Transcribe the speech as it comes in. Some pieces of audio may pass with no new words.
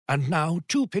And now,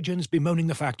 two pigeons bemoaning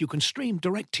the fact you can stream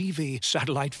DirecTV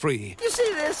satellite-free. You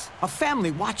see this? A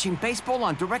family watching baseball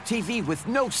on DirecTV with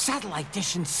no satellite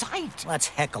dish in sight. Let's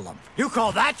heckle them. You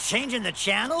call that changing the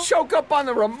channel? Choke up on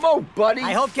the remote, buddy.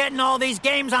 I hope getting all these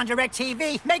games on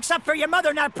DirecTV makes up for your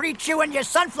mother not pre-chewing your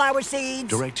sunflower seeds.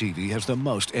 DirecTV has the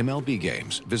most MLB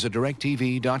games. Visit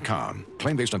DirecTV.com.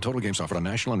 Claim based on total games offered on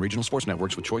national and regional sports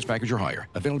networks with choice package or higher.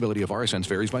 Availability of RSNs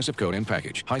varies by zip code and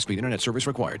package. High-speed internet service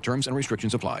required. Terms and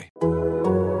restrictions apply.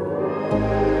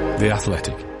 The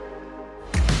Athletic.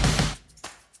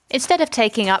 Instead of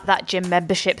taking up that gym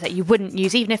membership that you wouldn't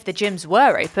use even if the gyms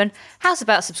were open, how's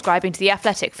about subscribing to The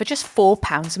Athletic for just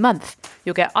 £4 a month?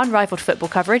 You'll get unrivaled football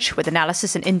coverage with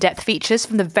analysis and in-depth features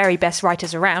from the very best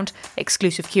writers around,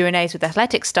 exclusive Q&As with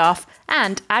Athletic staff,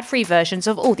 and ad-free versions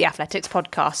of all The Athletic's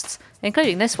podcasts,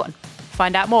 including this one.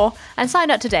 Find out more and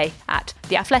sign up today at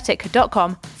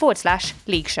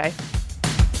theathletic.com/league show.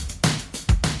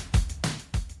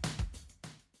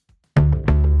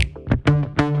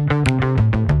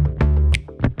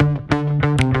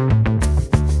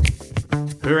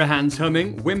 Hurahan's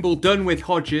humming, Wimbledon with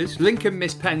Hodges, Lincoln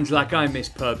miss pens like I miss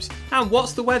pubs. And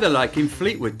what's the weather like in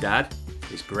Fleetwood, Dad?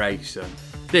 It's grey, son.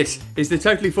 This is the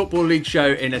Totally Football League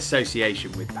show in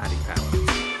association with Paddy Power.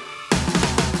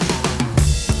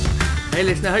 Hey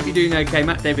listener, I hope you're doing okay.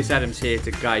 Matt Davis-Adams here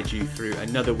to guide you through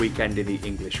another weekend in the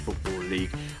English Football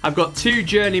League. I've got two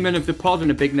journeymen of the pod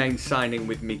and a big name signing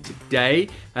with me today.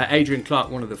 Adrian Clark,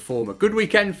 one of the former. Good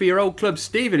weekend for your old club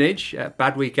Stevenage.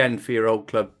 Bad weekend for your old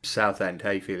club Southend. How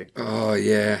are you feeling? Oh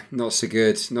yeah, not so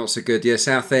good. Yeah,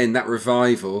 Southend, that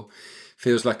revival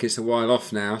feels like it's a while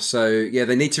off now. So yeah,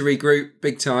 they need to regroup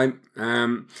big time.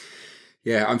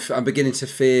 Yeah, I'm beginning to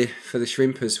fear for the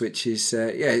Shrimpers, which is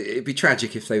it'd be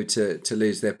tragic if they were to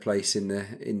lose their place in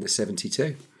the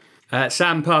 72.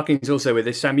 Sam Parking's also with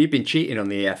us. Sam, you've been cheating on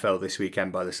the EFL this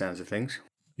weekend by the sounds of things.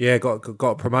 Yeah, got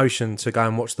a promotion to go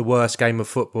and watch the worst game of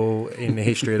football in the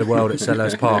history of the world at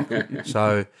Selhurst Park.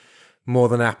 So more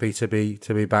than happy to be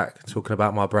back talking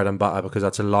about my bread and butter because I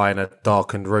had to lie in a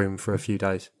darkened room for a few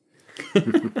days.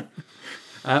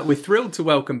 We're thrilled to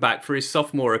welcome back for his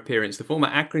sophomore appearance the former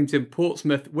Accrington,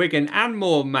 Portsmouth, Wigan and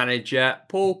more manager,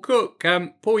 Paul Cook.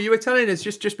 Paul, you were telling us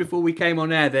just before we came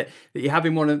on air that you're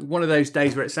having one of those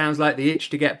days where it sounds like the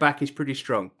itch to get back is pretty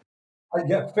strong.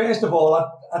 Yeah, first of all, I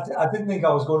didn't think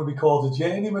I was going to be called a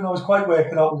journeyman. I was quite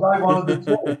working out, was I one of the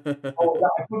two? I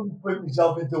couldn't put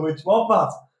myself into which one,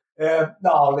 Matt.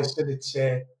 No, listen, it's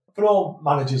for all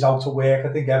managers out to work, I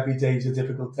think every day is a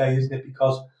difficult day, isn't it?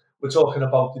 Because we're talking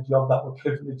about the job that we're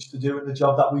privileged to do and the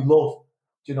job that we love.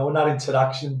 You know, and that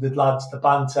interaction, the lads, the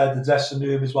banter, the dressing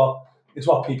room is what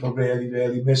people really,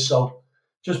 really miss. So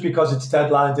just because it's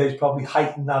deadline day is probably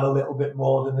heightened that a little bit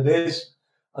more than it is.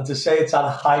 And to say it's at a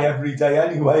high every day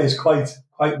anyway is quite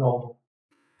normal.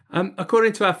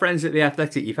 According to our friends at The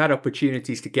Athletic, you've had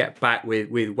opportunities to get back with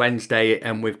Wednesday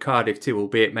and with Cardiff too,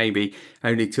 albeit maybe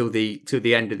only till the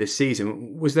end of the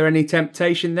season. Was there any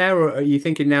temptation there, or are you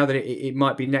thinking now that it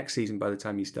might be next season by the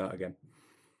time you start again?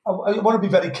 I want to be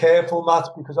very careful, Matt,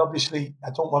 because obviously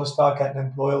I don't want to start getting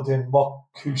embroiled in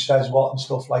who says what and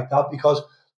stuff like that, because,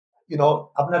 you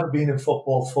know, I've never been in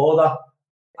football for that.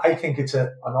 I think it's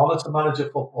an honour to manage a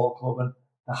football club, and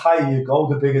the higher you go,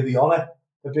 the bigger the honour.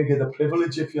 The bigger the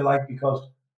privilege, if you like, because,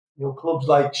 you know, clubs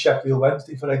like Sheffield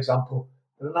Wednesday, for example,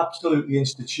 they're an absolutely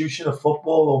institution of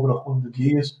football over 100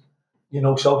 years. You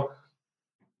know, so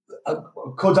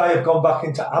could I have gone back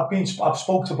into? I've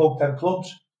spoke to both them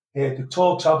clubs. The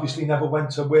talks obviously never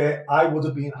went to where I would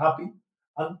have been happy,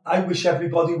 and I wish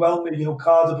everybody well. You know,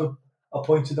 Cardiff have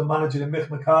appointed a manager in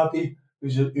Mick McCarthy,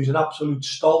 who's an absolute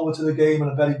stalwart of the game and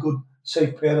a very good,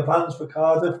 safe pair of hands for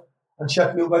Cardiff. And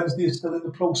Sheffield Wednesday is still in the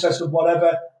process of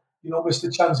whatever, you know,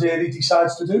 Mr. Chanzeri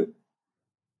decides to do.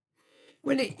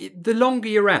 The longer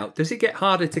you're out, does it get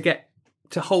harder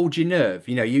to hold your nerve?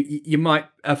 You know, you might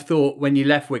have thought when you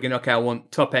left Wigan, okay, I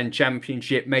want top end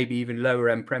Championship, maybe even lower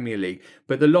end Premier League.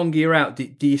 But the longer you're out,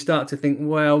 do you start to think,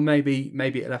 well, maybe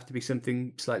it'll have to be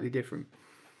something slightly different?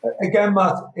 Again,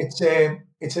 Matt, it's a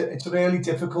really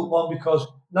difficult one because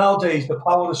nowadays the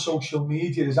power of social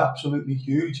media is absolutely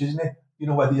huge, isn't it? You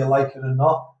know, whether you like it or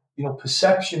not. You know,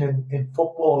 perception in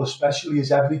football especially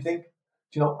is everything.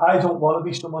 You know, I don't want to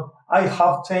be someone... I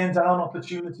have turned down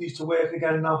opportunities to work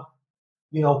again now.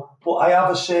 You know, but I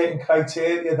have a certain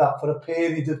criteria that for a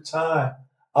period of time,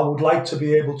 I would like to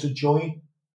be able to join.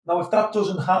 Now, if that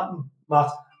doesn't happen, Matt,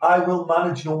 I will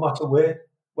manage no matter where.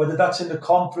 Whether that's in the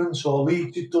conference or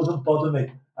leagues, it doesn't bother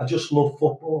me. I just love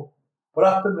football. But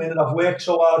at the minute, I've worked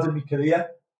so hard in my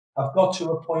career, I've got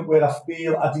to a point where I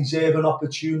feel I deserve an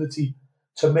opportunity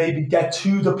to maybe get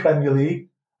to the Premier League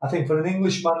I think for an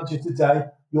English manager today,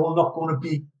 you're not going to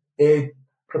be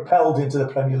propelled into the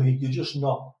Premier League. You're just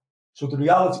not. So the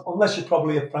reality, unless you're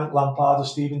probably a Frank Lampard or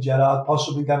Steven Gerrard,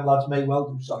 possibly them lads may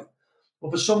well do, sorry. But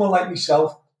for someone like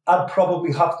myself, I'd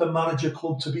probably have to manage a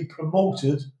club to be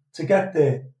promoted to get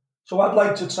there. So I'd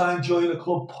like to try and join a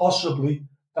club possibly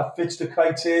that fits the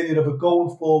criteria of a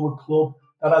going forward club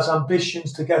that has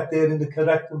ambitions to get there in the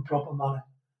correct and proper manner.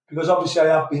 Because obviously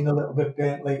I have been a little bit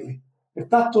burnt lately. If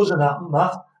that doesn't happen,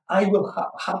 Matt, I will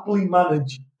happily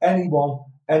manage anyone,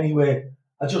 anywhere.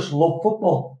 I just love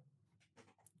football.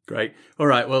 Great. All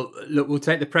right. Well, look, we'll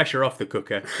take the pressure off the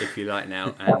cooker, if you like,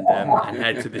 now, and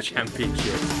head to the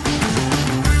Championship.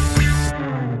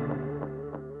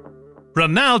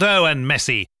 Ronaldo and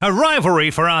Messi, a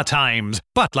rivalry for our times.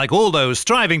 But like all those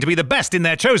striving to be the best in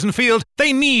their chosen field,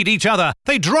 they need each other.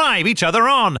 They drive each other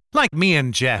on. Like me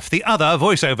and Jeff, the other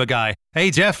voiceover guy.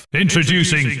 Hey, Jeff?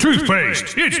 Introducing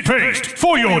toothpaste. It's paste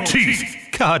for your teeth.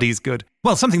 God, he's good.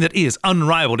 Well, something that is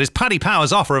unrivaled is Paddy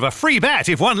Power's offer of a free bet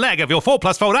if one leg of your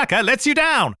 4+4 acca lets you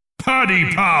down.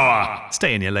 Paddy Power.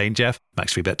 Stay in your lane, Jeff.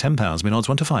 Max free bet £10. Min odds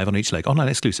 1 to 5 on each leg. Online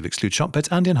exclusive. Exclude shop bets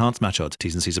and enhanced match odds.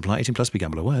 T's and C's apply. 18+.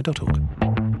 BeGambleAware.org.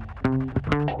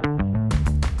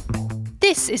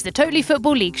 This is the Totally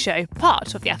Football League Show,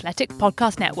 part of the Athletic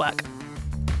Podcast Network.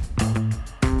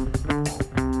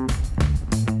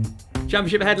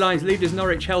 Championship headlines: leaders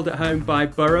Norwich held at home by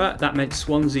Borough. That meant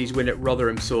Swansea's win at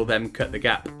Rotherham saw them cut the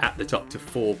gap at the top to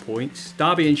 4 points.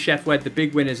 Derby and Sheffield, the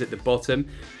big winners at the bottom.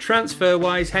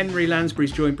 Transfer-wise, Henry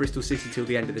Lansbury's joined Bristol City till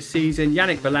the end of the season.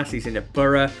 Yannick Bolasy's in at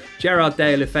Borough. Gerard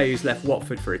Deulofeu's left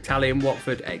Watford for Italian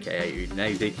Watford, aka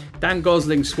Udinese. Dan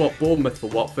Gosling swapped Bournemouth for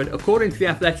Watford. According to The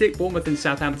Athletic, Bournemouth and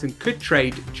Southampton could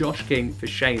trade Josh King for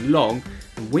Shane Long.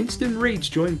 And Winston Reid's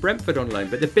joined Brentford on loan.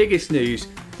 But the biggest news,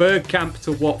 Bergkamp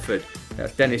to Watford.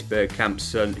 That's Dennis Bergkamp's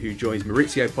son, who joins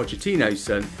Maurizio Pochettino's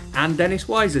son and Dennis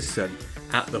Wise's son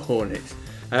at the Hornets.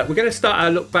 We're going to start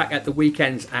our look back at the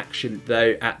weekend's action,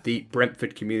 though, at the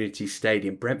Brentford Community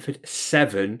Stadium. Brentford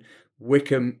 7,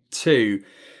 Wycombe 2.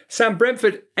 Sam,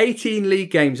 Brentford 18 league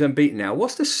games unbeaten now.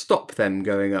 What's to stop them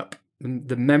going up?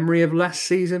 The memory of last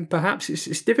season, perhaps?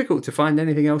 It's difficult to find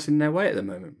anything else in their way at the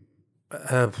moment.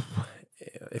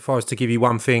 If I was to give you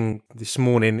one thing this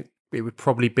morning, it would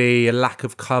probably be a lack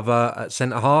of cover at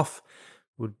centre-half.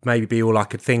 Would maybe be all I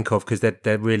could think of, because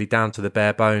they're really down to the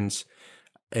bare bones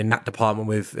in that department,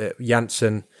 with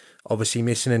Janssen obviously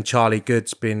missing and Charlie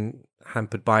Good's been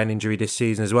hampered by an injury this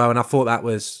season as well. And I thought that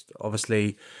was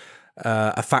obviously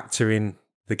a factor in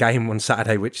the game on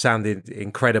Saturday, which sounded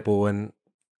incredible. And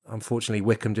unfortunately,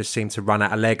 Wycombe just seemed to run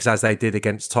out of legs, as they did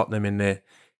against Tottenham in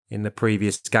the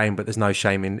previous game. But there's no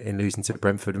shame in losing to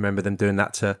Brentford. Remember them doing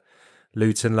that to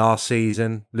Luton last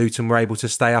season. Luton were able to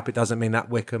stay up. It doesn't mean that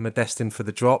Wycombe are destined for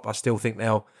the drop. I still think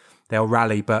they'll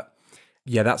rally, but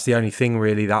yeah, that's the only thing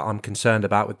really that I'm concerned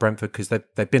about with Brentford, because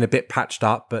they've been a bit patched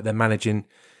up, but they're managing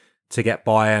to get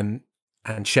by and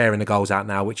sharing the goals out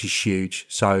now, which is huge.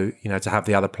 So, to have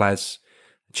the other players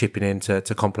chipping in to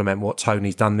complement what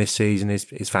Tony's done this season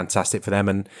is fantastic for them.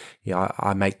 And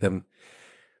I make them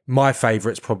my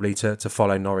favourites probably to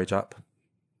follow Norwich up.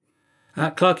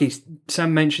 Clarky,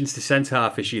 Sam mentions the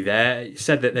centre-half issue there. He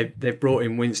said that they've brought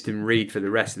in Winston Reid for the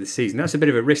rest of the season. That's a bit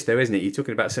of a risk, though, isn't it? You're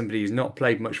talking about somebody who's not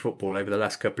played much football over the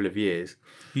last couple of years.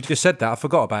 You just said that. I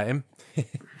forgot about him.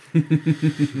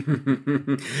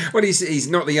 Well, he's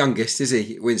not the youngest, is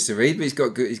he, Winston Reid? But he's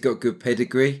got good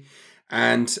pedigree,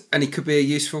 and he could be a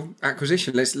useful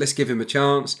acquisition. Let's give him a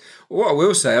chance. What I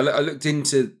will say, I looked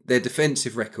into their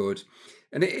defensive record,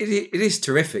 and it is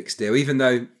terrific still, even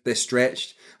though they're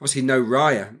stretched. Obviously, no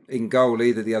Raya in goal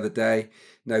either the other day.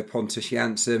 No Pontus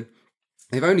Jansson.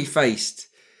 They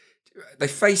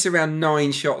face around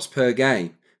 9 shots per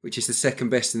game, which is the second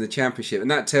best in the Championship.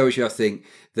 And that tells you, I think,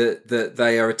 that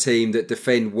they are a team that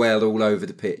defend well all over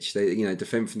the pitch. They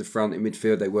defend from the front, in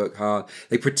midfield, they work hard.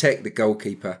 They protect the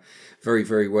goalkeeper very,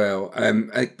 very well.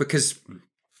 Because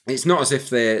it's not as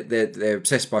if they're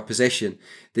obsessed by possession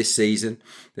this season.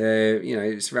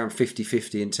 It's around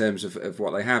 50-50 in terms of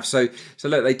what they have. So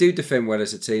look, they do defend well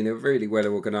as a team. They're really well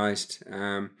organised.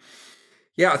 I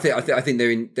think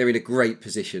they're in a great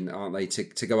position, aren't they,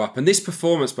 to go up. And this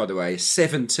performance, by the way,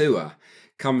 7-2,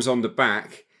 comes on the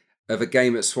back of a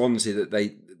game at Swansea that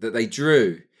they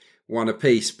drew 1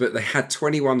 apiece, but they had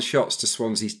 21 shots to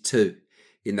Swansea's 2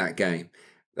 in that game.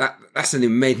 That's an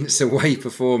immense away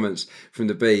performance from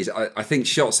the Bees. I think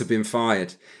shots have been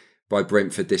fired by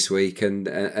Brentford this week, and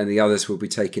the others will be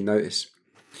taking notice.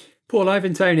 Paul,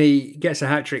 Ivan Toney gets a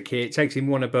hat-trick here. It takes him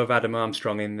 1 above Adam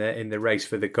Armstrong in the race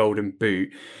for the Golden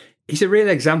Boot. He's a real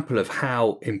example of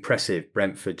how impressive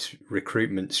Brentford's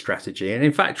recruitment strategy, and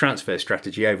in fact transfer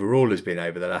strategy overall, has been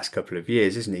over the last couple of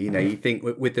years, isn't he? You think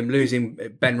with them losing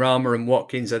Benrahma and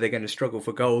Watkins, are they going to struggle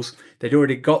for goals? They'd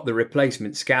already got the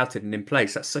replacement scouted and in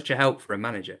place. That's such a help for a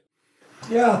manager.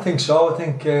 Yeah, I think so. I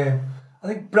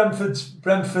think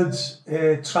Brentford's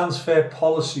transfer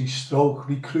policy, stroke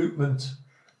recruitment,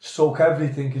 stroke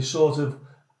everything is sort of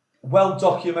well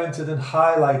documented and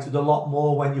highlighted a lot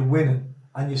more when you're winning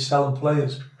and you're selling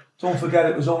players. Don't forget,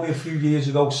 it was only a few years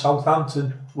ago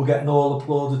Southampton were getting all the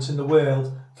plaudits in the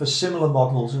world for similar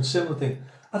models and similar things.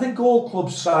 I think all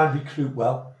clubs try and recruit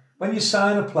well. When you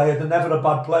sign a player, they're never a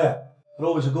bad player. They're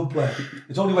always a good player.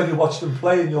 It's only when you watch them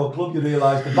play in your club you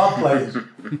realise they're bad players.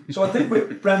 So I think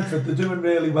with Brentford, they're doing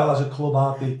really well as a club,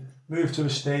 aren't they? Moved to a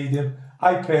stadium.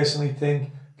 I personally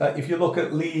think that if you look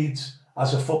at Leeds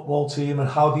as a football team and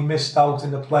how they missed out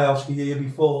in the playoffs the year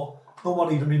before, no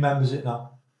one even remembers it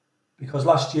now. Because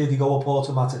last year they go up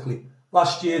automatically.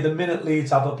 Last year, the minute Leeds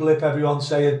have a blip, everyone's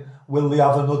saying, will they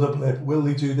have another blip? Will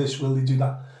they do this? Will they do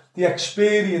that? The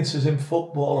experiences in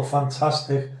football are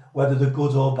fantastic, whether they're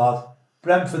good or bad.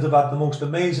 Brentford have had the most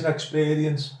amazing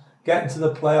experience, getting to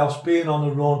the playoffs, being on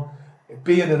the run,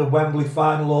 being at a Wembley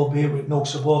final, albeit with no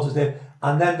supporters there,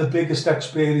 and then the biggest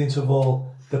experience of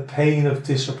all, the pain of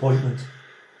disappointment.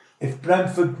 If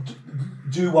Brentford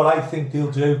do what I think they'll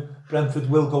do, Brentford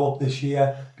will go up this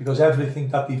year because everything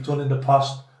that they've done in the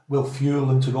past will fuel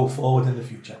them to go forward in the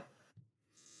future.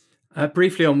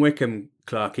 Briefly on Wycombe,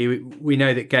 Clarky, we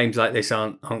know that games like this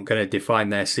aren't going to define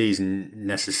their season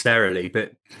necessarily,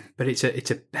 but it's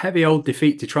a heavy old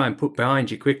defeat to try and put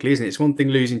behind you quickly, isn't it? It's one thing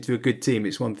losing to a good team,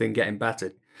 it's one thing getting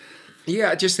battered. Yeah,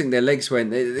 I just think their legs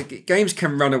went. The games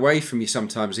can run away from you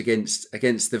sometimes against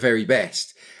the very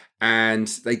best, and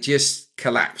they just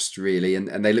collapsed really,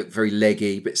 and they looked very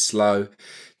leggy, a bit slow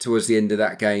towards the end of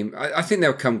that game. I think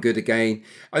they'll come good again.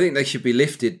 I think they should be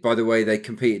lifted by the way they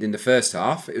competed in the first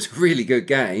half. It was a really good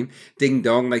game. Ding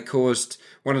dong, they caused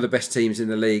one of the best teams in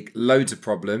the league loads of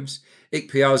problems.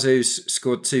 Ikpeazu's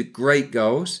scored 2 great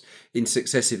goals in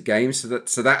successive games,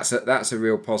 so that's a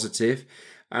real positive.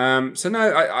 So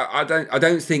no, I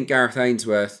don't think Gareth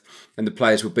Ainsworth and the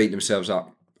players will beat themselves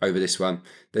up over this one.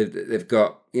 They've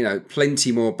got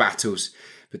plenty more battles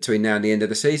between now and the end of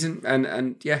the season,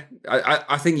 and yeah,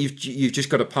 I think you've just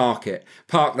got to park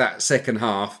that second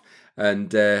half,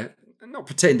 and not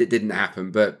pretend it didn't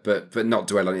happen, but not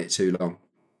dwell on it too long.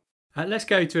 Let's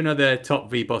go to another top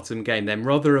v bottom game then.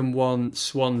 Rotherham 1,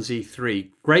 Swansea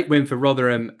 3. Great win for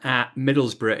Rotherham at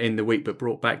Middlesbrough in the week, but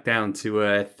brought back down to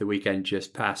earth the weekend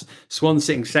just past. Swansea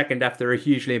sitting second after a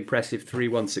hugely impressive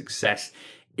 3-1 success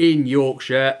in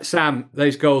Yorkshire. Sam,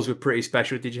 those goals were pretty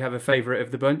special. Did you have a favourite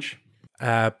of the bunch?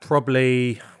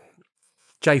 Probably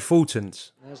Jay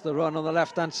Fulton's. There's the run on the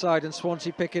left-hand side, and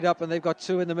Swansea pick it up, and they've got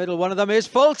 2 in the middle. One of them is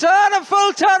Fulton, and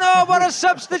Fulton, oh, what a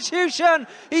substitution!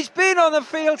 He's been on the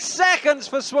field seconds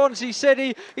for Swansea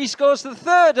City. He scores the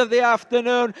 3rd of the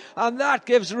afternoon, and that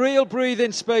gives real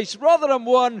breathing space. Rotherham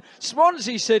 1,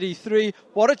 Swansea City 3.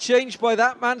 What a change by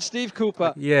that man, Steve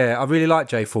Cooper. Yeah, I really like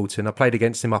Jay Fulton. I played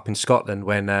against him up in Scotland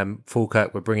when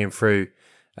Falkirk were bringing through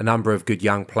a number of good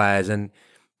young players, and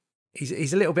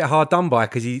he's a little bit hard done by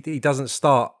because he doesn't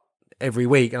start every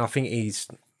week, and I think he's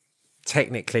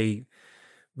technically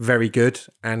very good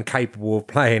and capable of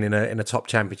playing in a top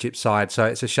championship side. So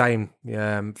it's a shame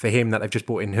for him that they've just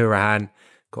brought in Hourihane,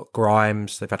 got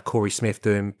Grimes, they've had Corey Smith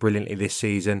doing brilliantly this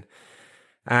season.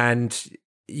 And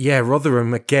yeah,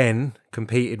 Rotherham again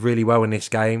competed really well in this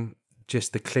game.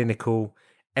 Just the clinical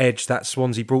edge that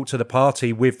Swansea brought to the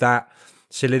party with that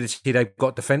solidity they've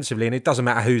got defensively, and it doesn't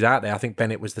matter who's out there. I think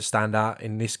Bennett was the standout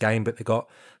in this game, but they got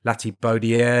Lati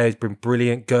Baudier, he's been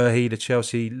brilliant, Gurhey, the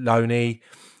Chelsea loanee,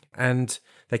 and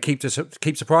they keep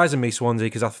surprising me, Swansea,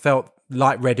 because I felt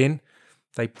like Reading,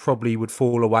 they probably would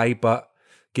fall away, but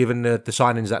given the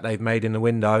signings that they've made in the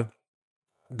window,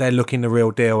 they're looking the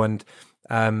real deal, and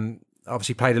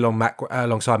obviously played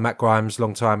alongside Matt Grimes a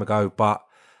long time ago, but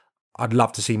I'd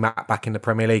love to see Matt back in the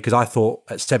Premier League, because I thought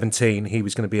at 17 he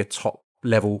was going to be a top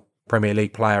level Premier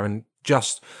League player, and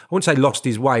just, I wouldn't say lost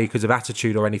his way because of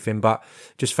attitude or anything, but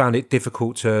just found it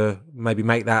difficult to maybe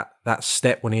make that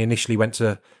step when he initially went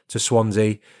to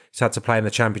Swansea. He's had to play in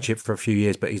the Championship for a few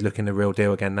years, but he's looking the real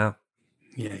deal again now.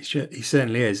 Yeah, he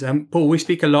certainly is. Paul, we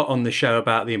speak a lot on the show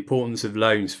about the importance of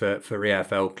loans for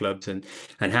EFL clubs and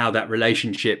how that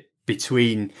relationship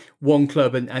between one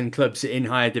club and clubs in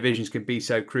higher divisions can be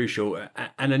so crucial.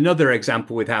 And another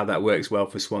example with how that works well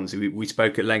for Swansea, we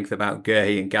spoke at length about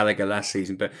Gurhey and Gallagher last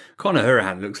season, but Conor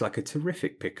Hourihane looks like a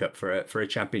terrific pickup for a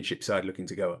Championship side looking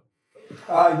to go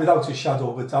up. Without a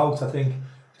shadow of a doubt, I think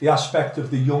the aspect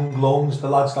of the young loans, the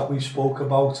lads that we spoke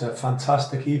about, are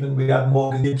fantastic. Even we had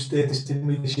Morgan Gibbs didn't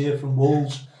we, this year from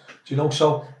Wolves. Do you know?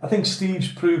 So I think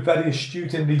Steve's proved very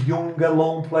astute in the younger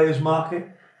loan players market.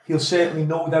 He'll certainly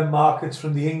know them markets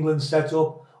from the England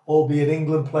setup, albeit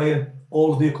England playing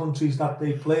all of the countries that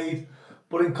they played.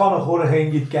 But in Conor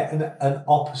Hourihane, you're getting an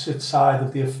opposite side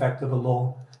of the effect of a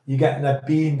loan. You're getting a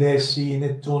been there, seen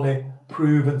it, done it,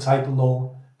 proven type of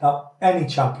loan that any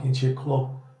championship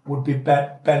club would be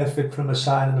benefit from a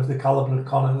signing of the calibre of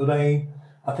Conor Hourihane.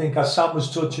 I think, as Sam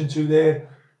was touching to there,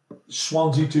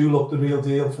 Swansea do look the real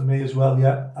deal for me as well.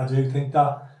 Yeah, I do think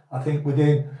that. I think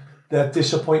within the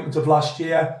disappointment of last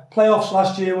year, playoffs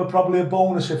last year were probably a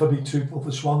bonus, if I'd be truthful,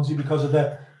 for Swansea, because of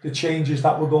the changes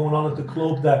that were going on at the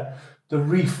club, the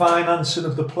refinancing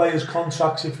of the players'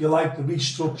 contracts, if you like, the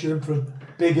restructuring from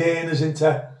big earners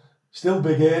into still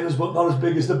big earners, but not as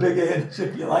big as the big earners,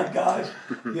 if you like, guys.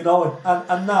 You know,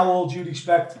 and now, all due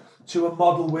respect to a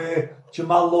model where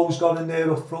Jamal Lowe's got in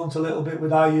there up front a little bit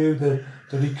with Ayew,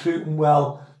 the recruiting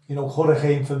well. You know,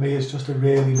 Hourihane for me is just a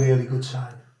really, really good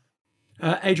sign.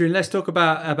 Adrian, let's talk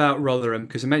about Rotherham,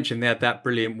 because I mentioned they had that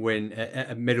brilliant win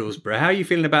at Middlesbrough. How are you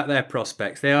feeling about their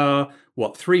prospects? They are,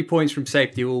 3 points from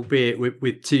safety, albeit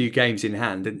with 2 games in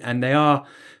hand, and they are,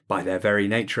 by their very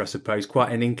nature, I suppose,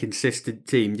 quite an inconsistent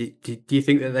team. Do you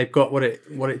think that they've got what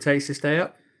it takes to stay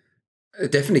up?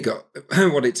 Definitely got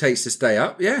what it takes to stay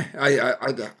up. Yeah,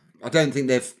 I don't think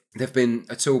they've been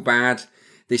at all bad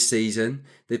this season.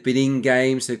 They've been in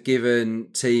games. They've given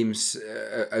teams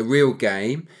a real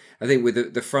game. I think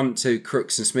with the front two,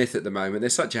 Crooks and Smith at the moment, they're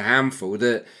such a handful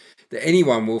that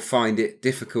anyone will find it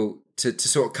difficult to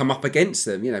sort of come up against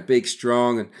them. You know, big,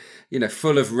 strong, and, you know,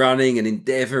 full of running and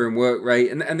endeavour and work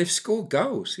rate. And they've scored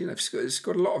goals. You know, they've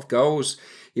scored a lot of goals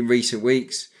in recent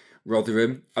weeks,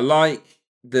 Rotherham. I like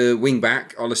the wing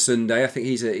back, Olasunde. I think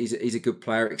he's a good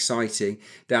player, exciting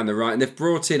down the right. And they've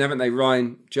brought in, haven't they,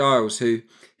 Ryan Giles, who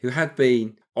had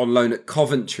been on loan at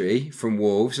Coventry from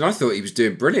Wolves, and I thought he was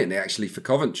doing brilliantly actually for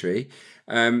Coventry.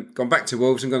 Gone back to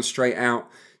Wolves and gone straight out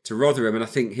to Rotherham, and I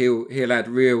think he'll add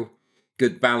real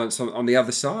good balance on the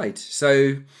other side.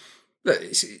 So look,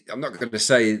 I'm not going to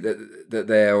say that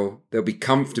they'll be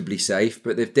comfortably safe,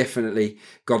 but they've definitely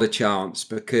got a chance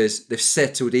because they've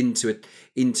settled into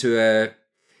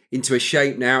a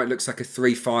shape now. It looks like a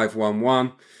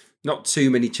 3-5-1-1. Not too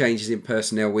many changes in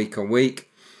personnel week on week.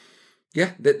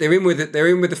 Yeah, they're in with it. They're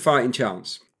in with a fighting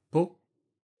chance. Paul?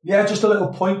 Yeah, just a little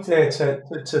point there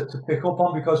to pick up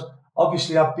on, because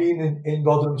obviously I've been in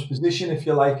Rotherham's position, if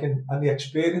you like, and the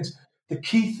experience. The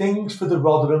key things for the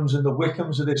Rotherhams and the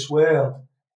Wickhams of this world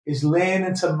is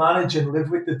learning to manage and live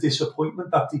with the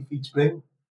disappointment that defeats bring.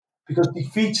 Because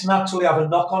defeats naturally have a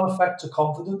knock-on effect to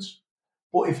confidence.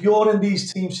 But if you're in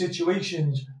these team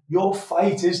situations, your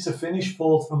fight is to finish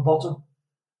fourth from bottom.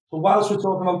 So whilst we're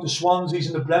talking about the Swanseas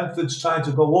and the Brentfords trying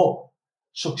to go up,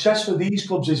 success for these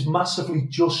clubs is massively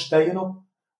just staying up.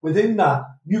 Within that,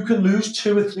 you can lose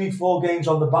 2 or 3, 4 games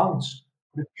on the bounce.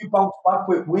 But if you bounce back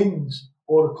with wins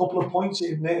or a couple of points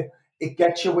in there, it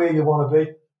gets you where you want to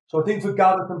be. So I think for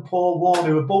Gareth and Paul Warne,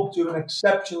 who are both doing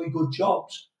exceptionally good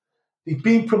jobs, they've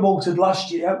been promoted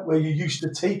last year where you're used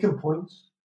to taking points.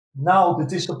 Now the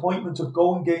disappointment of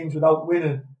going games without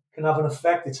winning can have an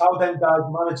effect. It's how them guys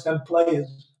manage them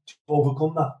players to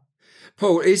overcome that.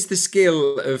 Paul, is the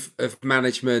skill of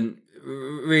management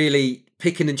really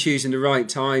picking and choosing the right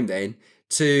time then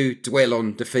to dwell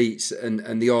on defeats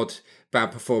and the odd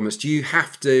bad performance? Do you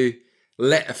have to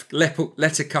let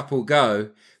a couple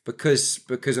go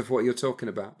because of what you're talking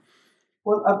about?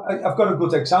 Well, I've got a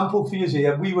good example for you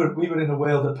here. We were in a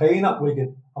world of pain at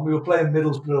Wigan, and we were playing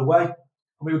Middlesbrough away, and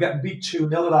we were getting beat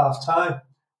 2-0 at half time.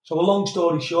 So a long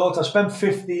story short, I spent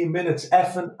 15 minutes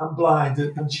effing and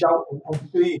blinding and shouting and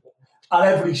screaming at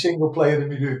every single player in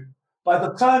my room. By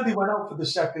the time they went out for the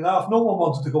second half, no one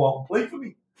wanted to go out and play for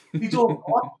me. They don't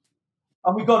want.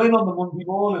 And we got in on the Monday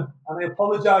morning, and I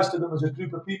apologised to them as a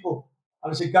group of people.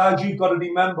 And I said, guys, you've got to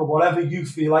remember, whatever you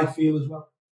feel, I feel as well.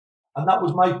 And that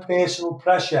was my personal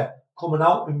pressure coming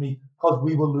out in me because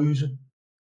we were losing.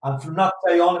 And from that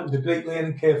day on, it was a great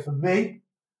learning curve for me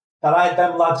that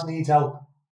them lads need help.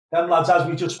 Them lads, as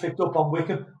we just picked up on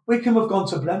Wickham have gone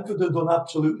to Brentford and done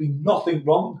absolutely nothing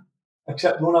wrong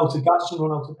except run out of gas and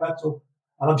run out of petrol.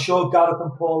 And I'm sure Gareth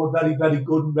and Paul are very, very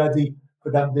good and ready for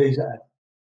them days ahead.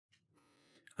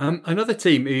 Another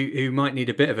team who might need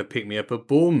a bit of a pick-me-up are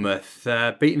Bournemouth,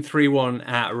 beaten 3-1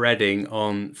 at Reading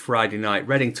on Friday night.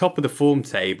 Reading top of the form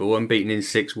table, unbeaten in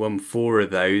 6, won 4 of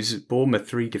those. Bournemouth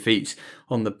 3 defeats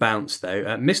on the bounce though.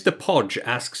 Mr. Podge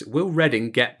asks, will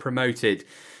Reading get promoted?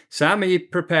 Sam, are you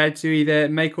prepared to either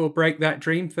make or break that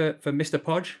dream for Mr.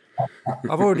 Podge?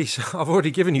 I've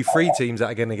already given you 3 teams that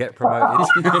are going to get promoted.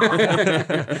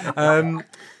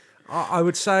 I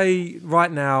would say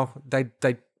right now,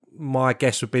 my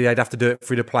guess would be they'd have to do it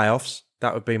through the playoffs.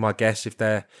 That would be my guess if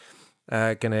they're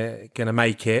gonna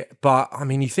make it. But I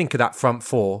mean, you think of that front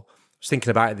four. I was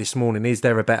thinking about it this morning. Is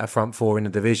there a better front four in the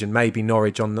division? Maybe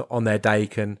Norwich on their day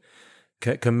can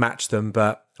match them,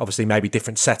 but obviously maybe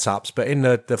different setups. But in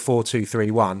the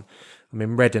 4-2-3-1, I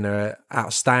mean, Reading are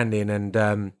outstanding, and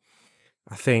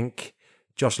I think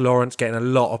Josh Lawrence getting a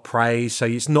lot of praise. So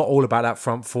it's not all about that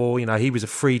front four. You know, he was a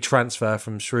free transfer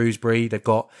from Shrewsbury. They've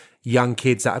got young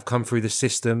kids that have come through the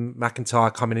system.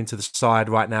 McIntyre coming into the side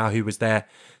right now, who was their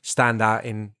standout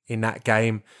in that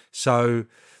game. So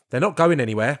they're not going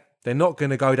anywhere. They're not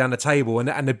going to go down the table.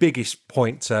 And the biggest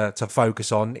point to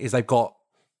focus on is they've got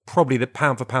probably the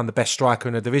pound for pound the best striker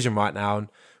in the division right now. And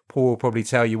Paul will probably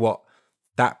tell you what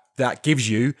that gives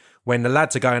you when the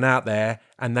lads are going out there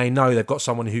and they know they've got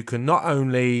someone who can not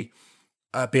only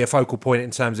be a focal point in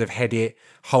terms of head it,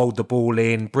 hold the ball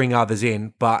in, bring others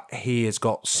in, but he has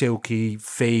got silky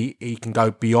feet. He can go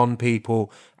beyond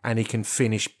people and he can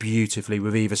finish beautifully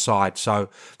with either side. So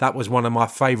that was one of my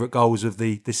favourite goals of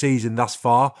the season thus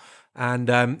far.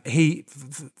 And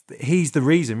he's the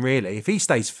reason, really. If he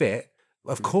stays fit,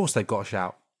 of course they've got a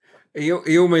shout. He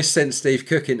almost sent Steve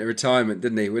Cook into retirement,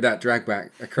 didn't he, with that drag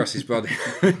back across his body?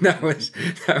 that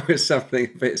was something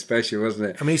a bit special,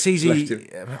 wasn't it? I mean, it's easy.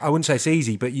 I wouldn't say it's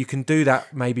easy, but you can do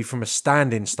that maybe from a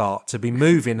standing start. To be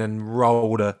moving and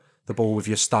roll the ball with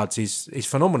your studs is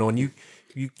phenomenal. And you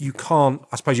can't,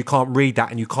 I suppose you can't read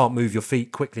that, and you can't move your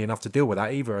feet quickly enough to deal with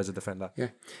that either as a defender. Yeah.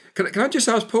 Can I just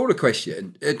ask Paul a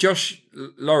question? Josh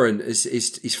Lawrence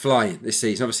is flying this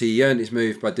season. Obviously, he earned his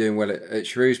move by doing well at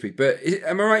Shrewsbury. But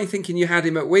am I right in thinking you had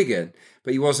him at Wigan,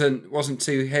 but he wasn't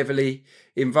too heavily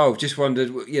involved? Just wondered,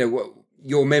 what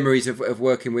your memories of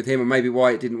working with him, and maybe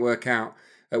why it didn't work out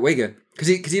at Wigan.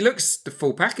 Because he looks the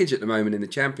full package at the moment in the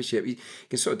Championship. He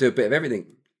can sort of do a bit of everything.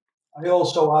 And he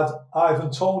also had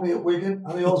Ivan Toney at Wigan,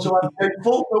 and he also had Jake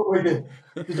Fulton at Wigan.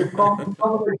 There's a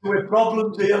combination with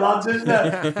problems here, lads, isn't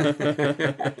there?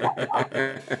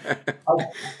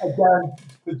 Again,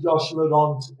 for Josh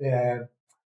Laurent,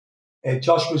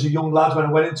 Josh was a young lad when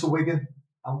I went into Wigan,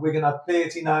 and Wigan had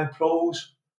 39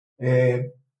 pros.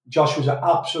 Josh was an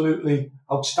absolutely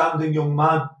outstanding young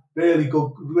man, really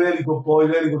good boy,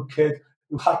 really good kid,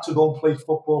 who had to go and play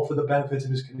football for the benefit of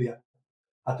his career.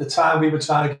 At the time, we were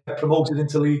trying to get promoted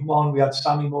into League One. We had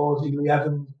Sammy Morsey, Lee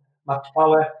Evans, Max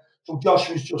Power. So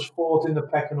Josh was just fourth in the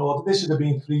pecking order. This would have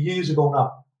been 3 years ago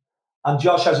now. And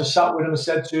Josh, as I sat with him, I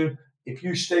said to him, if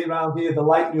you stay around here, the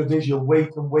likelihood is you'll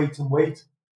wait and wait and wait.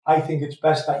 I think it's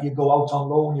best that you go out on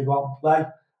loan, you go out and play.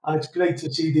 And it's great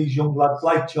to see these young lads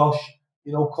like Josh,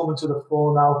 coming to the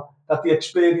fore now, that the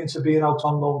experience of being out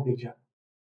on loan gives you.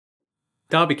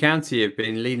 Derby County have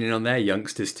been leaning on their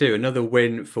youngsters too. Another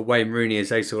win for Wayne Rooney as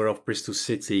they saw off Bristol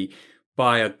City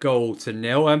by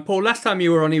 1-0. And Paul, last time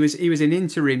you were on, he was in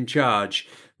interim charge,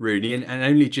 Rooney, and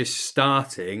only just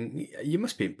starting. You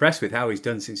must be impressed with how he's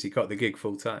done since he got the gig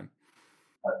full time.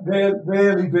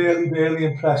 Really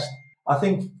impressed. I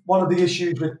think one of the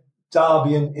issues with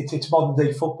Derby, and it's modern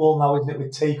day football now, isn't it,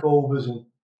 with takeovers and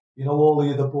all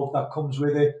the other above that comes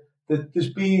with it.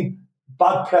 There's been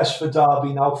bad press for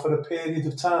Derby now for a period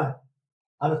of time.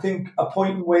 And I think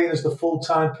appointing Wayne as the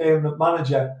full-time permanent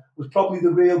manager was probably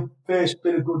the real first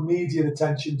bit of good media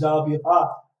attention Derby have had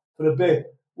for a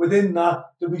bit. Within that,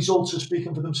 the results are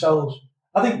speaking for themselves.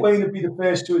 I think Wayne would be the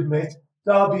first to admit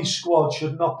Derby's squad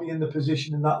should not be in the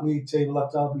position in that league table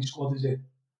that Derby's squad is in.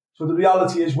 So the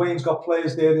reality is Wayne's got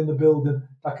players there in the building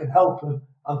that can help him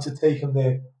and to take him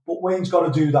there. But Wayne's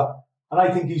got to do that. And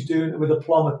I think he's doing it with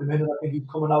aplomb at the minute. I think he's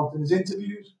coming out in his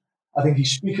interviews. I think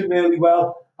he's speaking really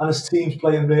well, and his team's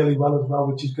playing really well as well,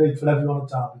 which is great for everyone at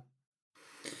Derby.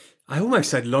 I almost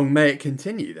said long may it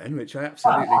continue then, which I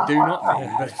absolutely do not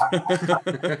mean.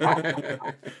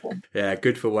 But yeah,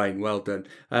 good for Wayne. Well done.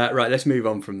 Right, let's move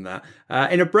on from that.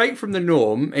 In a break from the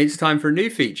norm, it's time for a new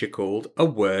feature called A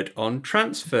Word on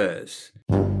Transfers.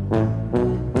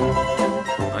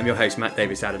 I'm your host, Matt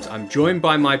Davis-Adams. I'm joined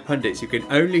by my pundits who can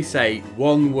only say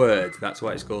one word. That's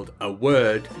why it's called A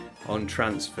Word on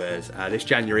Transfers. This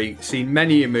January, seen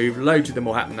many a move. Loads of them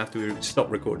will happen after we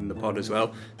stop recording the pod as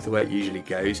well. It's the way it usually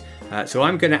goes. So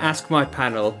I'm going to ask my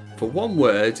panel for one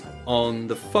word on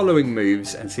the following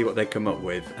moves and see what they come up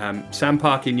with. Sam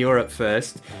Parkin, you're up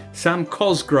first. Sam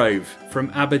Cosgrove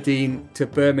from Aberdeen to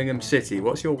Birmingham City.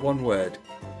 What's your one word?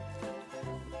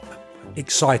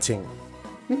 Exciting.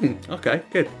 Okay,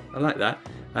 good. I like that.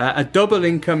 A double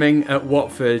incoming at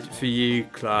Watford for you,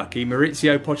 Clarky.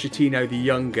 Maurizio Pochettino the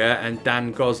younger and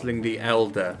Dan Gosling the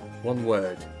elder. One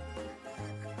word.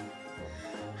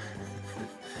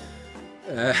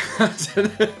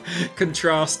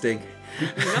 Contrasting.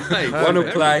 Nice. One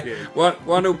will play.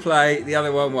 One will play. The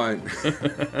other one won't.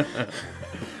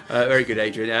 Very good,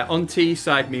 Adrian. On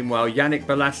Teesside, meanwhile, Yannick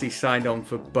Bolasie signed on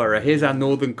for Borough. Here's our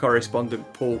northern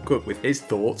correspondent, Paul Cook, with his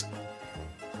thoughts.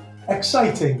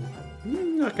 Exciting.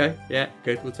 Okay, yeah,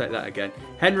 good. We'll take that again.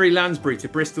 Henry Lansbury to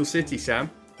Bristol City, Sam.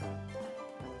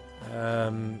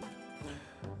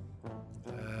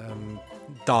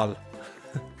 Dull.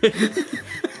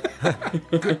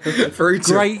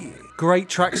 Brutal. Great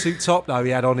tracksuit top though he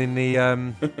had on in the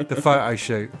photo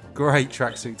shoot. Great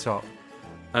tracksuit top.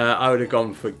 I would have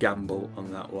gone for gamble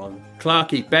on that one.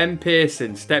 Clarky, Ben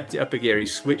Pearson stepped it up a gear. He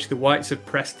switched the whites of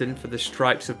Preston for the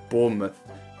stripes of Bournemouth.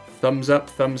 Thumbs up,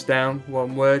 thumbs down,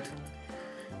 one word.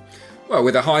 Well,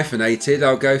 with a hyphenated,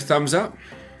 I'll go thumbs up.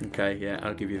 Okay, yeah,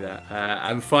 I'll give you that.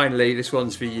 And finally, this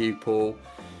one's for you, Paul.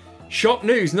 Shock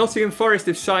news, Nottingham Forest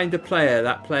have signed a player.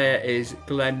 That player is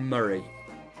Glenn Murray.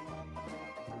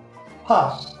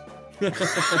 Pass.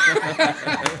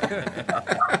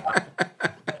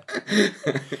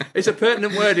 It's a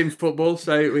pertinent word in football,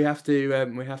 so we have to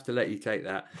let you take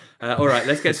that. All right,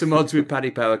 let's get some odds with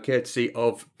Paddy Power, courtesy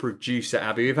of producer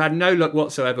Abby. We've had no luck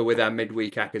whatsoever with our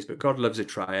midweek hackers, but God loves a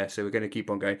trier, so we're going to keep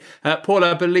on going. Paul,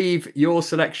 I believe your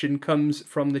selection comes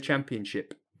from the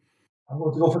Championship. I'm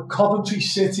going to go for Coventry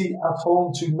City at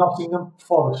home to Nottingham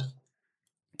Forest.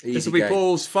 This will be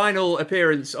Paul's final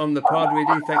appearance on the pod. We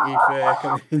do thank you for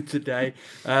coming in today.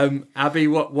 Abby,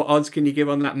 what odds can you give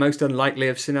on that most unlikely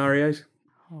of scenarios?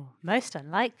 Oh, most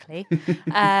unlikely.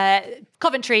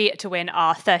 Coventry to win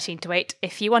are 13-8.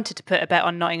 If you wanted to put a bet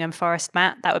on Nottingham Forest,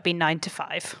 Matt, that would be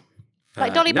 9-5.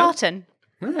 Like Dolly Parton.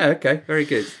 Yeah, okay, very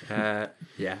good. Yeah,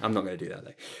 I'm not going to do that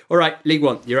though. All right, League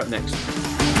One, you're up next.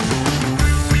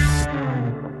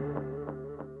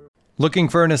 Looking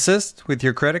for an assist with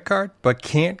your credit card, but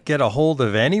can't get a hold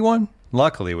of anyone?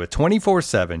 Luckily, with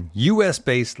 24/7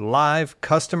 US-based live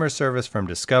customer service from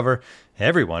Discover,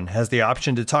 everyone has the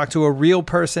option to talk to a real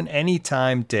person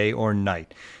anytime, day or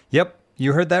night. Yep,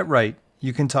 you heard that right.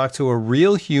 You can talk to a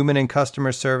real human in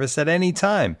customer service at any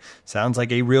time. Sounds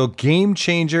like a real game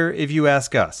changer if you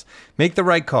ask us. Make the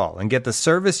right call and get the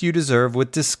service you deserve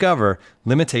with Discover.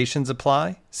 Limitations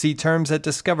apply. See terms at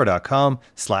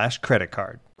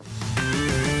discover.com/creditcard.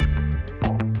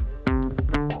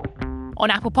 On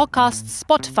Apple Podcasts,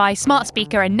 Spotify, Smart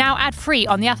Speaker, and now ad-free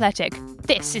on The Athletic.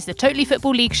 This is the Totally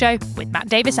Football League Show with Matt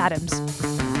Davis-Adams.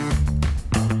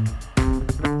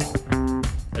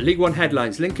 League One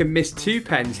headlines. Lincoln missed 2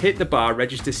 pens, hit the bar,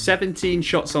 register 17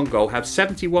 shots on goal, have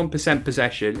 71%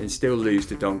 possession and still lose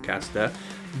to Doncaster.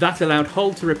 That allowed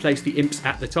Hull to replace the Imps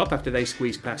at the top after they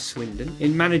squeezed past Swindon.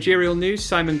 In managerial news,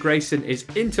 Simon Grayson is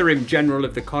interim general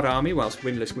of the Cod Army whilst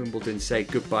winless Wimbledon say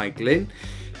goodbye Glyn.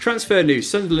 Transfer news,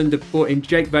 Sunderland have brought in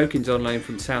Jake Vokins on loan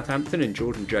from Southampton and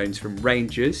Jordan Jones from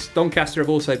Rangers. Doncaster have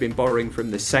also been borrowing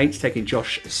from the Saints, taking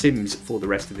Josh Sims for the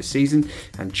rest of the season.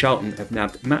 And Charlton have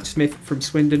nabbed Matt Smith from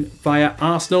Swindon via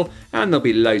Arsenal. And there'll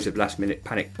be loads of last minute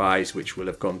panic buys which will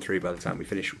have gone through by the time we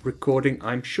finish recording,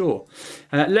 I'm sure.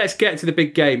 Let's get to the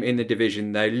big game in the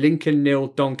division though. Lincoln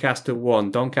 0, Doncaster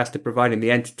 1. Doncaster providing the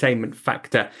entertainment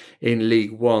factor in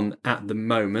League One at the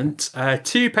moment.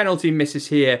 2 penalty misses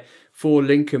here for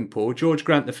Lincoln, Paul. George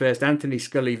Grant the first, Anthony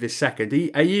Scully the second.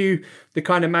 Are you the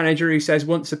kind of manager who says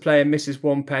once a player misses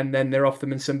 1 pen, then they're off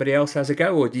them and somebody else has a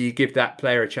go? Or do you give that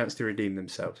player a chance to redeem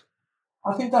themselves?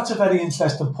 I think that's a very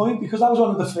interesting point because that was one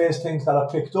of the first things that I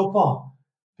picked up on.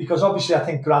 Because obviously I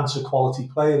think Grant's a quality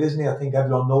player, isn't he? I think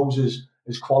everyone knows his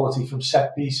quality from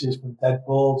set pieces, from dead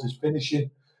balls, his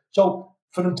finishing. So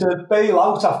for him to bail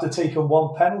out after taking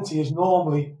 1 penalty is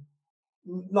normally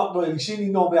not really seen. He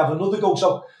normally have another go.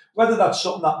 So whether that's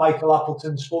something that Michael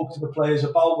Appleton spoke to the players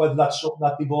about, whether that's something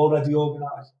that they've already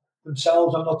organised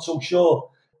themselves, I'm not so sure.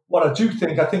 What I do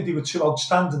think, I think they were 2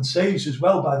 outstanding saves as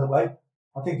well, by the way.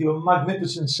 I think they were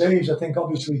magnificent saves. I think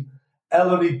obviously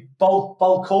Ellery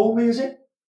Balcomi, is it?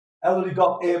 Ellery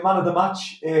got man of the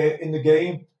match in the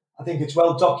game. I think it's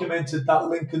well documented that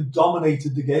Lincoln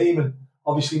dominated the game and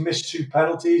obviously missed 2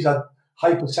 penalties, had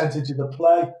high percentage of the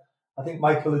play. I think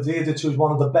Michael Adedic was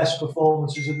one of the best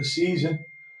performances of the season.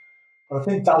 But I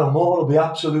think Darren Moore will be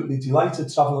absolutely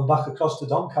delighted travelling back across to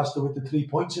Doncaster with the 3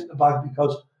 points in the bag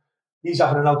because he's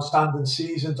having an outstanding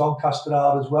season. Doncaster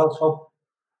are as well. So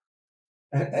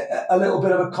a little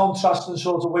bit of a contrasting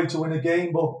sort of way to win a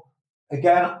game. But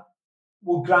again,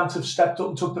 would Grant have stepped up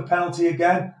and took the penalty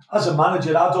again? As a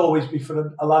manager, I'd always be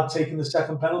for a lad taking the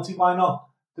second penalty. Why not?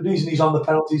 the reason he's on the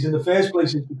penalties in the first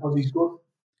place is because he's good.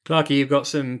 Clarky, you've got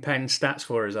some pen stats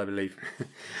for us, I believe.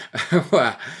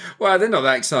 well, they're not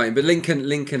that exciting, but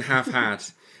Lincoln have had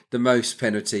the most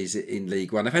penalties in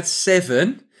League One. They've had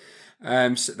 7.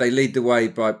 So they lead the way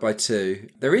by 2.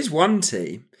 There is one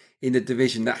team in the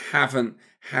division that haven't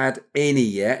had any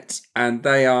yet, and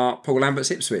they are Paul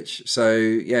Lambert's Ipswich. So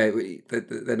yeah,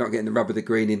 they're not getting the rub of the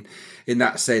green in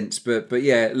that sense. But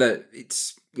yeah, look,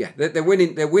 they're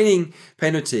winning. They're winning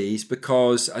penalties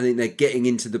because I think they're getting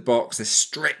into the box. They're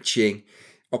stretching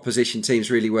opposition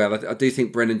teams really well. I do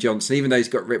think Brennan Johnson, even though he's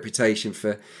got a reputation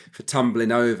for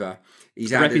tumbling over,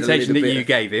 he's added reputation a little that bit you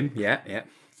gave him. Yeah.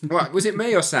 What, was it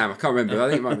me or Sam? I can't remember. I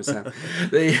think it might be Sam.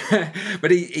 But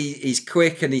he's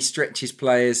quick and he stretches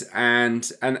players,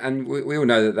 and we all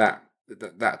know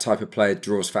that type of player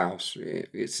draws fouls.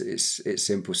 It's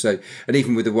simple. So, and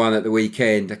even with the one at the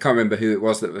weekend, I can't remember who it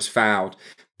was that was fouled.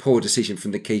 Poor decision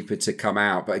from the keeper to come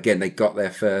out, but again they got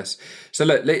there first. So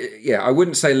look, I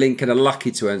wouldn't say Lincoln are lucky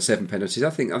to earn 7 penalties.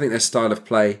 I think their style of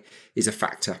play is a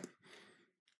factor.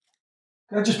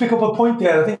 Can I just pick up a point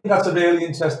there? I think that's a really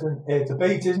interesting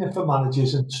debate, isn't it, for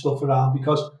managers and stuff around?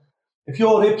 Because if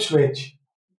you're Ipswich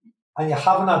and you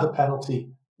haven't had a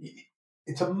penalty,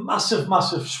 it's a massive,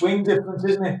 massive swing difference,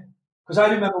 isn't it? Because I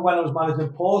remember when I was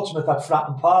managing Portsmouth at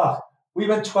Fratton Park, we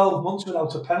went 12 months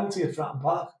without a penalty at Fratton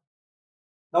Park.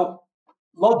 Now,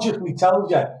 logically tells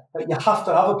you that you have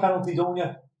to have a penalty, don't you?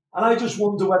 And I just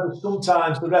wonder whether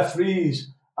sometimes the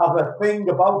referees have a thing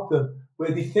about them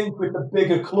where they think with the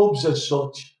bigger clubs as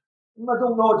such. I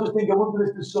don't know, I wonder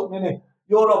if there's something in it.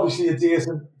 You're obviously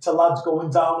adjacent to lads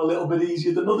going down a little bit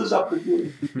easier than others have to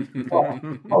do.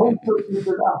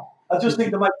 I just think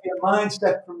there might be a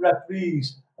mindset from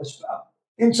referees.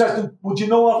 Interesting, would you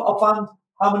know offhand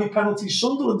how many penalties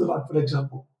Sunderland have had, for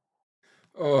example?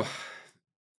 Oh,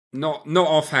 not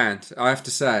offhand, I have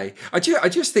to say. I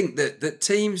just think that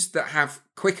teams that have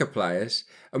quicker players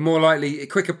are more likely,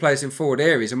 quicker players in forward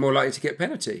areas are more likely to get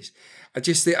penalties. I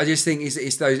just think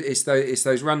it's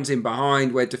those runs in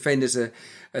behind where defenders are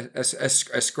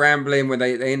scrambling, when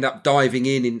they end up diving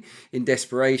in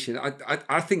desperation.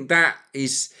 I think that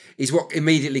is what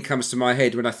immediately comes to my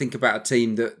head when I think about a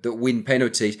team that win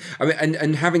penalties. I mean,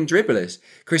 and having dribblers.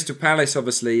 Crystal Palace,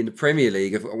 obviously, in the Premier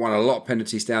League, have won a lot of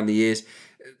penalties down the years.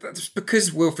 That's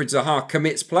because Wilfred Zaha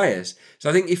commits players. So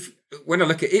I think when I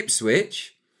look at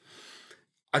Ipswich,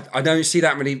 I don't see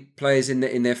that many players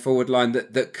in their forward line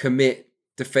that commit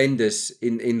defenders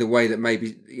in the way that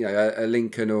maybe a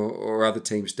Lincoln or other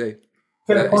teams do.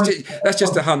 That's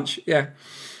just a hunch, yeah.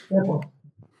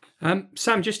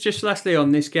 Sam, just lastly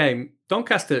on this game,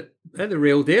 Doncaster, they're the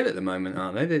real deal at the moment,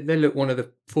 aren't they? They look one of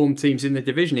the form teams in the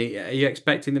division. Are you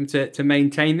expecting them to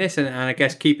maintain this? And I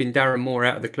guess keeping Darren Moore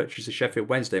out of the clutches of Sheffield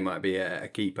Wednesday might be a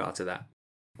key part of that.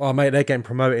 Well, mate, they're getting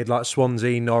promoted like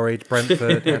Swansea, Norwich,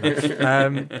 Brentford.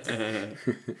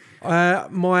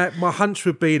 My hunch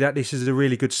would be that this is a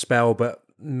really good spell, but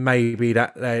maybe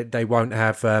that they won't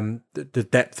have the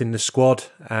depth in the squad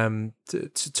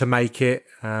to make it.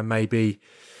 Maybe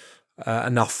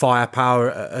enough firepower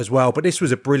as well. But this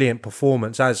was a brilliant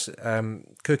performance. As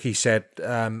Cookie said,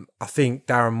 I think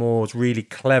Darren Moore's really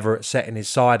clever at setting his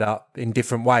side up in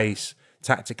different ways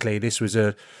tactically. This was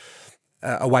a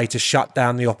way to shut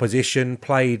down the opposition,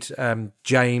 played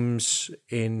James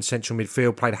in central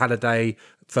midfield, played Halliday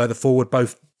further forward,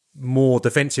 both more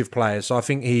defensive players. So I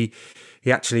think he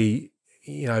actually,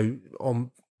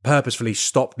 purposefully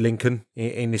stopped Lincoln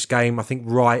in this game. I think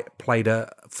Wright played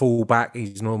a full-back.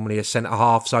 He's normally a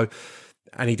centre-half.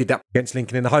 And he did that against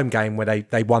Lincoln in the home game where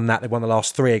they won that. They won the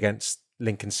last 3 against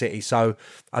Lincoln City. So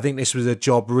I think this was a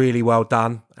job really well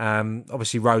done.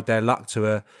 Obviously rode their luck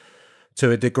to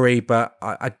a degree, but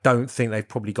I don't think they've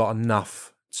probably got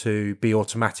enough to be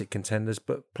automatic contenders.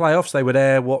 But playoffs, they were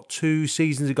there, 2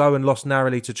 seasons ago and lost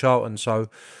narrowly to Charlton. So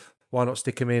why not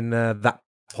stick them in that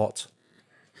pot?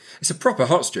 It's a proper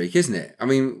hot streak, isn't it? I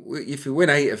mean, if you win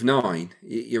 8 of 9,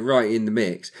 you're right in the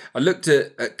mix. I looked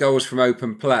at goals from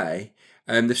open play,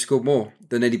 and they've scored more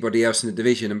than anybody else in the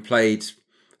division and played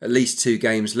at least 2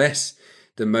 games less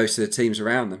than most of the teams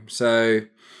around them. So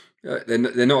they're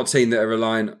not a team that are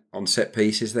relying on set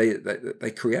pieces.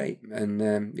 They create, and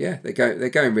they're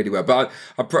going really well. But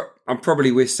I'm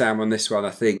probably with Sam on this one.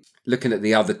 I think looking at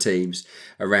the other teams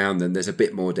around them, there's a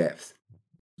bit more depth.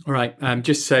 All right.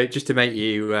 Just to make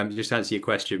you just answer your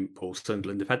question, Paul,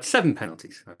 Sunderland have had 7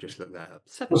 penalties. I've just looked that up.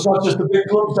 7. It's not just the big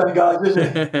clubs then, guys, is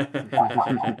it?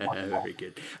 Very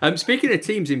good. Speaking of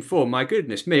teams in form, my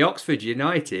goodness me, Oxford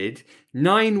United,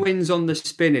 9 wins on the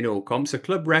spin in all comps, a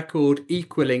club record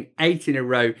equaling 8 in a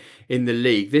row in the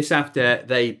league. This after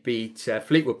they beat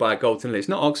Fleetwood by a goal to nil. It's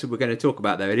not Oxford we're going to talk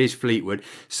about though, it is Fleetwood.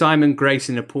 Simon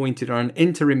Grayson appointed on an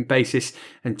interim basis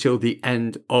until the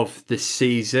end of the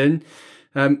season.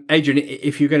 Adrian,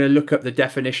 if you're going to look up the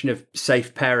definition of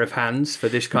safe pair of hands for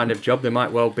this kind of job, there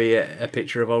might well be a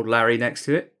picture of old Larry next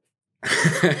to it.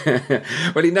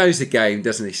 Well, he knows the game,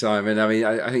 doesn't he, Simon? I mean,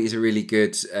 I think he's a really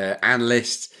good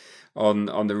analyst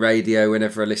on the radio.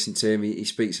 Whenever I listen to him, he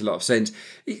speaks a lot of sense.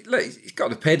 He's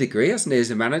got a pedigree, hasn't he,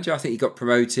 as a manager? I think he got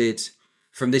promoted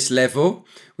from this level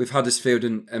with Huddersfield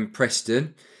and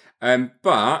Preston.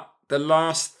 But the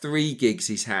last 3 gigs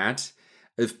he's had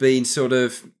have been sort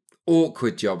of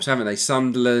awkward jobs, haven't they?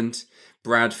 Sunderland,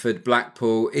 Bradford,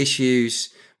 Blackpool,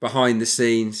 issues behind the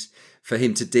scenes for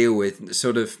him to deal with.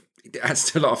 Sort of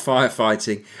adds to a lot of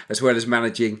firefighting, as well as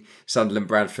managing Sunderland,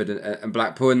 Bradford and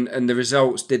Blackpool, and the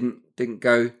results didn't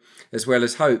go as well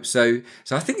as hoped. So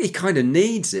I think he kind of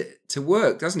needs it to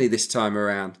work, doesn't he, this time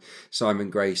around, Simon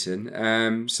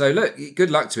Grayson? So look, good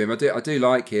luck to him. I do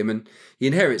like him, and he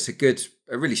inherits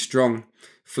a really strong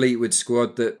Fleetwood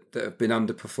squad that have been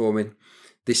underperforming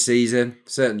this season,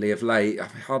 certainly of late. I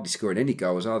mean, hardly scoring any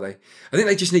goals, are they? I think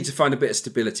they just need to find a bit of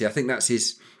stability. I think that's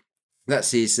his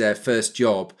first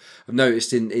job. I've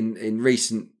noticed in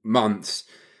recent months,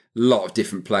 a lot of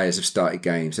different players have started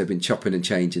games. They've been chopping and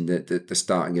changing the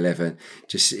starting 11.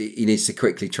 Just he needs to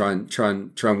quickly try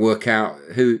and work out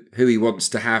who he wants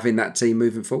to have in that team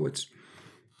moving forwards.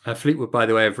 Fleetwood, by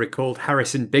the way, have recalled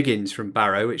Harrison Biggins from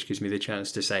Barrow, which gives me the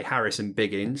chance to say Harrison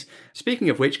Biggins. Speaking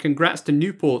of which, congrats to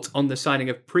Newport on the signing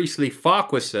of Priestley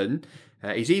Farquharson.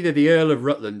 He's either the Earl of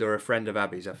Rutland or a friend of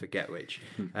Abby's, I forget which.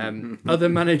 Other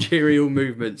managerial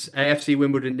movements, AFC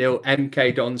Wimbledon 0,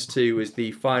 MK Dons 2 was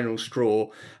the final straw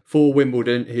for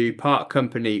Wimbledon, who part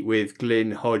company with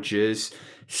Glyn Hodges.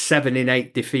 7 in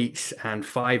 8 defeats and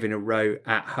 5 in a row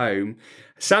at home.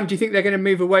 Sam, do you think they're going to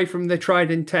move away from the tried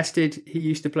and tested, he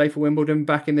used to play for Wimbledon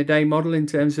back in the day model in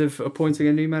terms of appointing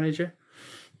a new manager?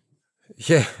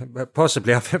 Yeah,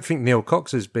 possibly. I think Neil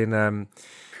Cox has been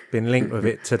linked with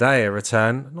it today, a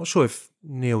return. I'm not sure if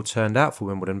Neil turned out for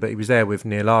Wimbledon, but he was there with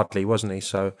Neil Ardley, wasn't he?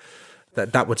 So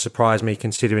that would surprise me,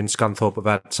 considering Scunthorpe have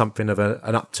had something of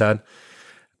an upturn.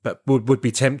 But would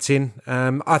be tempting.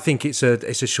 I think it's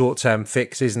a short-term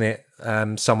fix, isn't it?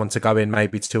 Someone to go in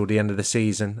maybe till the end of the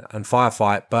season and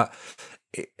firefight. But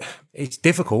it's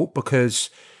difficult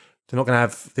because they're not going to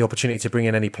have the opportunity to bring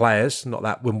in any players. Not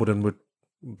that Wimbledon would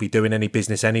be doing any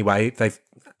business anyway. They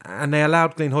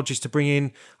allowed Glyn Hodges to bring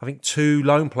in, I think, 2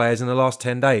 loan players in the last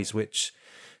 10 days, which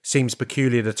seems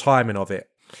peculiar, the timing of it.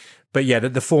 But yeah,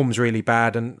 the form's really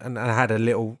bad, and I had a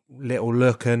little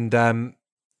look, and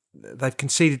they've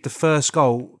conceded the first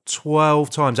goal 12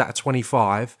 times out of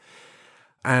 25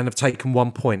 and have taken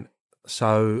 1 point.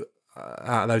 So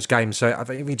out of those games. So I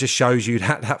think it just shows you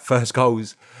that first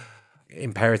goal's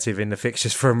imperative in the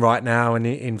fixtures for them right now. And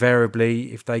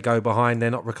invariably, if they go behind,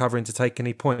 they're not recovering to take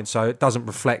any points. So it doesn't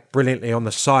reflect brilliantly on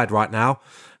the side right now.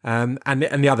 And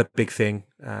the other big thing,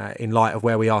 in light of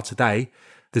where we are today,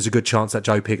 there's a good chance that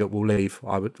Joe Pigott will leave,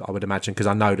 I would imagine, because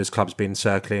I know there's clubs been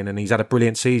circling, and he's had a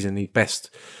brilliant season. He's best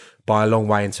by a long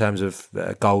way in terms of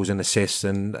goals and assists,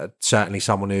 and certainly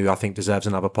someone who I think deserves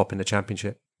another pop in the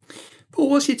Championship. Paul,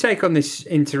 what's your take on this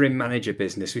interim manager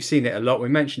business? We've seen it a lot. We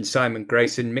mentioned Simon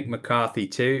Grayson, Mick McCarthy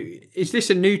too. Is this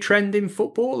a new trend in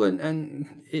football?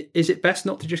 And is it best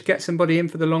not to just get somebody in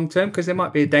for the long term? Because there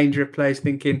might be a danger of players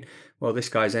thinking, well, this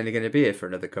guy's only going to be here for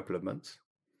another couple of months.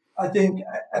 I think,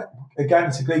 again,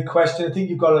 it's a great question. I think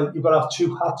you've got to have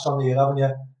 2 hats on here, haven't you?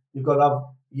 You've got to have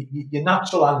your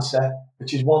natural answer,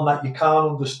 which is one that you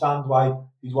can't understand why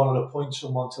you'd want to appoint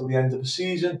someone till the end of the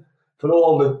season. For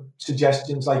all the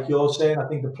suggestions like you're saying, I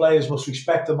think the players must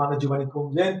respect the manager when he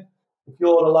comes in. If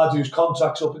you're a lad whose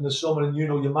contract's up in the summer and you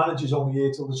know your manager's only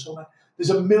here till the summer, there's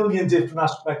a million different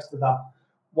aspects to that.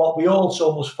 What we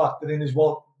also must factor in is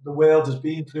what the world has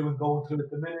been through and going through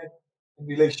at the minute in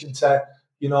relation to,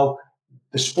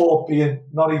 the sport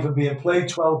not even being played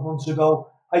 12 months ago.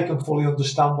 I can fully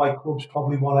understand why clubs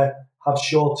probably want to have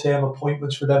short-term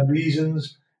appointments for them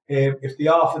reasons. If they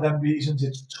are for them reasons,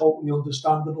 it's totally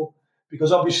understandable.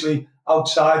 Because obviously,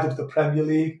 outside of the Premier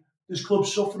League, there's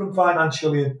clubs suffering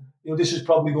financially. And, this is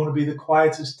probably going to be the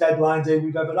quietest deadline day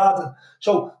we've ever had. And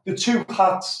so the 2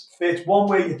 hats fit. One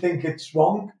way you think it's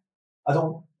wrong. I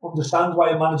don't understand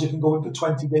why a manager can go in for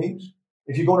 20 games.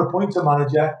 If you're going to appoint a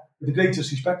manager, with the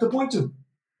greatest respect, appoint him.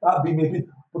 That'd be maybe.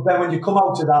 But then when you come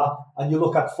out of that and you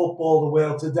look at football, the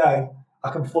world today,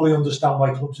 I can fully understand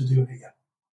why clubs are doing it. Yeah.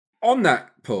 On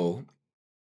that, Paul,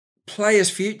 players'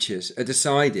 futures are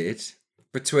decided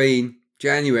between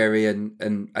January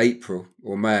and April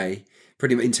or May,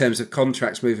 pretty much in terms of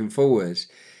contracts moving forward.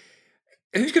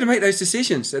 Who's going to make those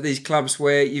decisions at these clubs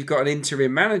where you've got an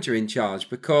interim manager in charge?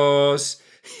 Because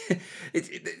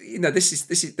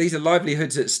these are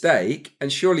livelihoods at stake,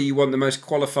 and surely you want the most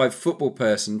qualified football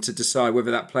person to decide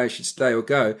whether that player should stay or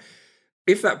go.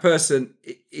 If that person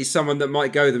is someone that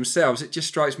might go themselves, it just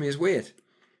strikes me as weird.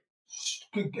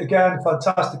 Again,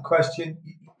 fantastic question.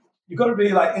 You've got to be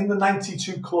like in the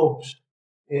 92 clubs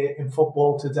in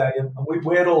football today, and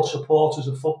we're all supporters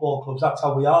of football clubs. That's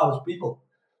how we are as people.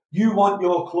 You want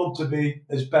your club to be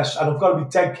as best, and I've got to be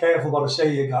dead careful what I say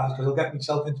to you guys because I'll get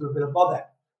myself into a bit of bother.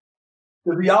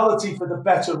 The reality for the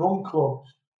better run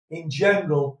clubs, in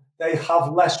general, they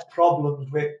have less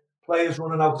problems with players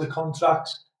running out of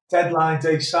contracts, deadline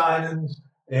day signings,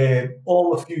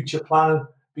 all the future planning.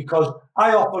 Because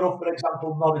I offer up, for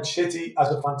example, Norwich City as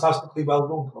a fantastically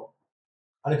well-run club.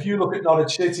 And if you look at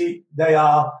Norwich City, they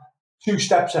are 2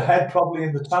 steps ahead probably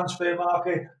in the transfer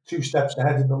market, 2 steps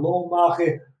ahead in the loan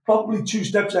market, probably 2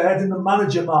 steps ahead in the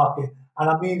manager market. And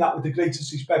I mean that with the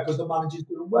greatest respect because the manager's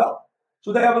doing well.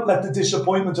 So they haven't let the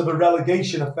disappointment of a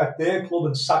relegation affect their club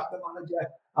and sack the manager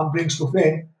and bring stuff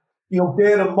in.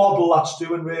 They're a model that's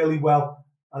doing really well.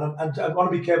 And I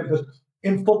want to be careful because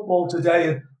in football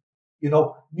today,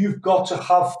 you've got to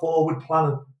have forward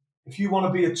planning. If you want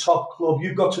to be a top club,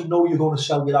 you've got to know you're going to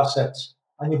sell your assets.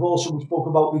 And we spoke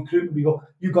about recruitment before.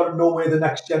 You've got to know where the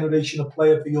next generation of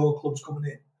player for your club's coming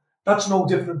in. That's no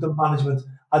different than management.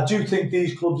 I do think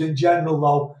these clubs in general,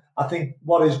 though, I think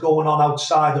what is going on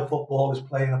outside of football is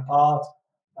playing a part.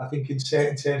 I think in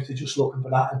certain terms, they're just looking for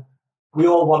that. And we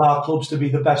all want our clubs to be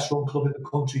the best run club in the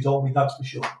country, don't we? That's for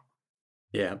sure.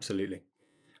 Yeah, absolutely.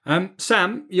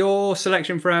 Sam, your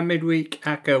selection for our midweek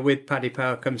ACCA with Paddy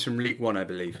Power comes from League One, I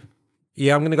believe.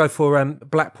 Yeah, I'm going to go for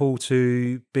Blackpool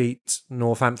to beat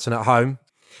Northampton at home.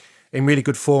 In really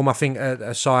good form, I think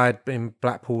a side in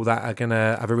Blackpool that are going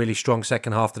to have a really strong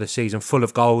second half of the season, full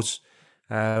of goals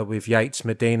with Yates,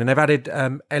 Medine. And they've added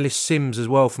Ellis Sims as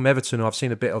well from Everton, who I've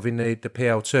seen a bit of in the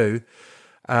PL2.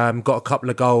 Got a couple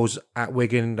of goals at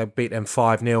Wigan. They beat them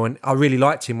 5-0. And I really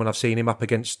liked him when I've seen him up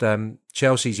against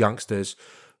Chelsea's youngsters.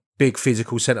 Big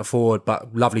physical centre forward,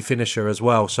 but lovely finisher as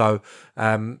well. So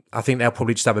I think they'll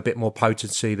probably just have a bit more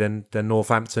potency than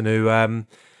Northampton, who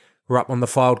were up on the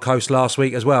Fylde coast last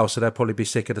week as well. So they'll probably be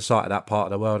sick of the sight of that part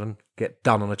of the world and get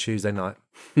done on a Tuesday night.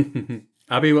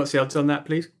 Abby, what's the odds on that,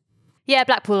 please? Yeah,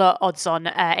 Blackpool are odds on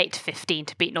 8-15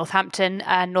 to beat Northampton,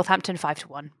 and Northampton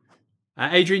 5-1.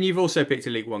 Adrian, you've also picked a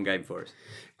League One game for us.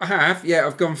 I have, yeah.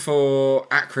 I've gone for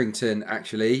Accrington,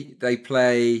 actually. They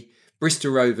play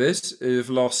Bristol Rovers, who have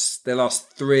lost their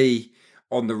last 3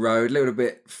 on the road, a little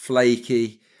bit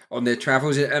flaky on their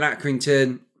travels. And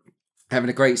Accrington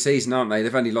having a great season, aren't they?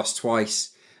 They've only lost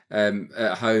twice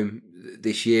at home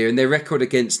this year. And their record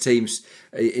against teams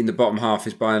in the bottom half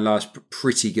is by and large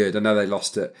pretty good. I know they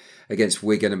lost it against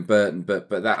Wigan and Burton, but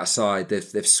that aside,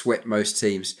 they've swept most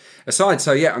teams aside.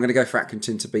 So, yeah, I'm going to go for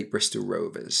Accrington to beat Bristol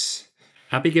Rovers.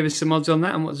 Abby, give us some odds on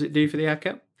that, and what does it do for the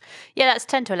ACCA? Yeah, that's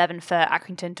 10-11 for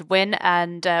Accrington to win,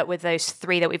 and with those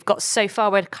 3 that we've got so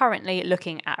far, we're currently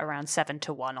looking at around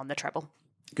 7-1 on the treble.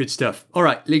 Good stuff. All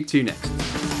right, League Two next.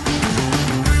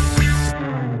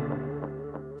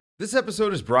 This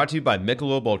episode is brought to you by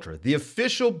Michelob Ultra, the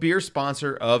official beer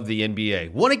sponsor of the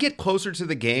NBA. Want to get closer to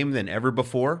the game than ever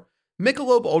before?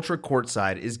 Michelob Ultra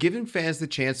Courtside is giving fans the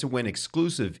chance to win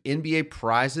exclusive NBA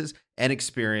prizes and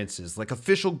experiences like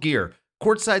official gear,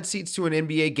 courtside seats to an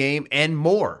NBA game, and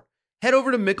more. Head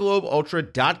over to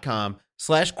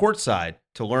MichelobUltra.com/courtside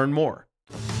to learn more.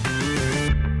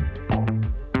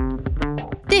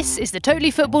 This is the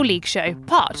Totally Football League Show,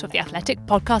 part of the Athletic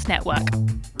Podcast Network.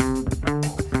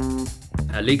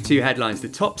 League Two headlines. The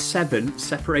top 7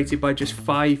 separated by just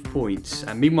 5 points.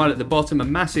 And meanwhile, at the bottom, a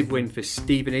massive win for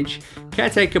Stevenage.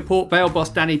 Caretaker Port Vale boss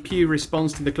Danny Pugh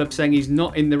responds to the club saying he's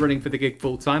not in the running for the gig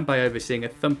full-time by overseeing a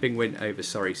thumping win over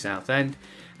Surrey Southend.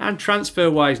 And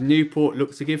transfer-wise, Newport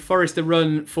look to give Forest a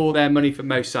run for their money for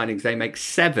most signings. They make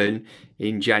 7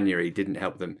 in January. Didn't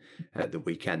help them at the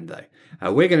weekend, though.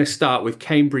 We're going to start with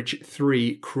Cambridge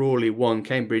 3, Crawley 1.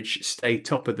 Cambridge stay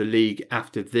top of the league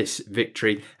after this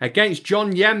victory against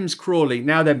John Yems Crawley.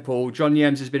 Now then, Paul, John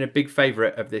Yems has been a big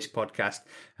favourite of this podcast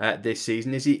this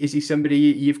season. Is he somebody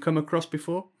you've come across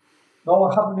before? No,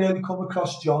 I haven't really come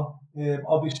across John.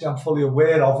 Obviously, I'm fully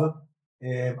aware of him.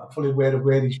 I'm fully aware of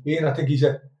where he's been. I think he's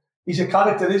a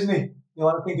character, isn't he? You know,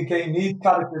 I think the game needs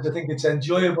characters. I think it's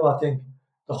enjoyable. I think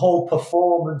the whole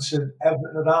performance and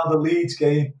everything around the Leeds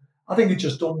game, I think it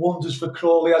just done wonders for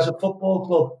Crawley as a football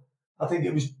club. I think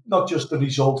it was not just the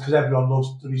result, because everyone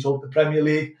loves the result, the Premier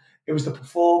League. It was the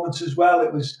performance as well.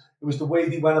 It was the way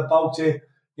they went about it.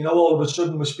 You know, all of a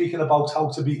sudden we're speaking about how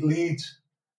to beat Leeds.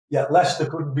 Yet Leicester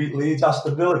couldn't beat Leeds.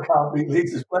 Aston Villa can't beat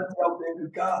Leeds. There's plenty out there who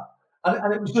can't.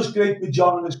 And it was just great for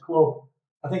John and his club.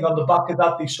 I think on the back of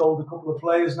that, they've sold a couple of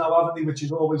players now, haven't they, which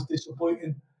is always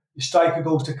disappointing. The striker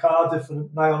goes to Cardiff for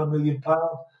nigh on £1 million.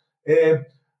 And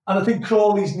I think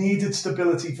Crawley's needed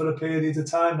stability for a period of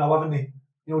time now, haven't they?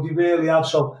 You know, they really have.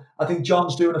 So I think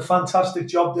John's doing a fantastic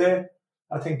job there.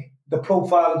 I think the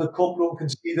profile of the cup run can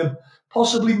see them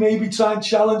possibly maybe try and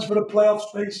challenge for a playoff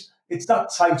space. It's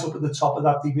that tight up at the top of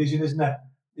that division, isn't it?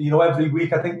 You know, every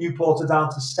week, I think Newport are down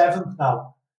to 7th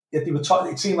now. Yet they were top.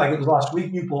 It seemed like it was last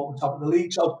week Newport were top of the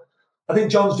league. So I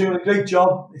think John's doing a great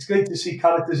job. It's great to see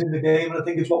characters in the game, and I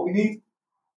think it's what we need.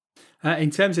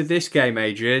 In terms of this game,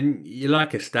 Adrian, you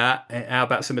like a stat. How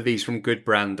about some of these from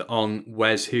Goodbrand on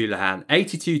Wes Hoolahan?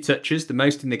 82 touches, the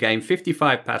most in the game,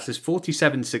 55 passes,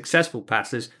 47 successful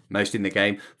passes, most in the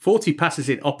game, 40 passes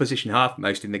in opposition half,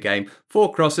 most in the game,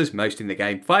 4 crosses, most in the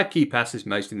game, 5 key passes,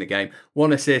 most in the game,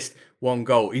 1 assist, 1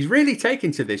 goal. He's really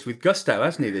taken to this with gusto,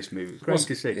 hasn't he, this move? Great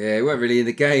to see. Yeah, he weren't really in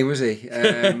the game, was he?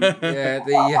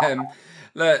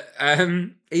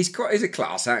 He's a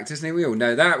class act, isn't he? We all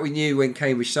know that. We knew when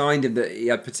Cambridge signed him that he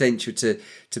had potential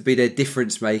to be their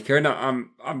difference maker, and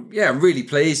I'm really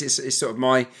pleased. It's sort of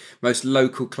my most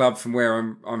local club from where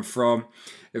I'm from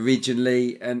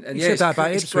originally, and he said that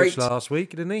about Ipswich last week,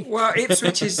 didn't he? Well,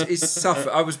 Ipswich is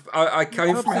Suffolk. I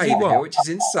came from Haverhill, which is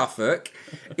in Suffolk.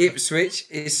 Ipswich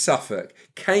is Suffolk.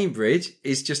 Cambridge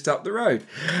is just up the road.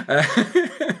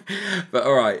 But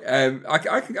all right,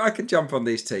 I can jump on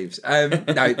these teams.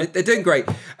 No, they're doing great,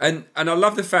 and I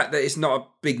love the fact that it's not a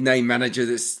big name manager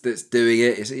that's doing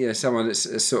it. It's someone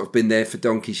that's sort of been there for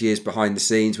donkey's years behind the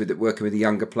scenes with working with the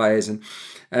younger players, and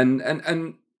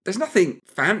there's nothing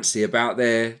fancy about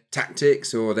their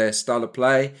tactics or their style of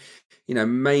play. You know,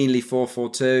 mainly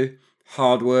 4-4-2,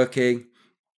 hard working.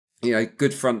 You know,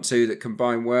 good front two that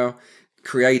combine well.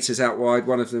 Creators out wide,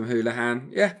 one of them Hoolahan.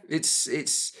 Yeah,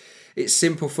 it's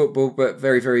simple football, but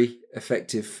very, very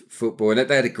effective football. And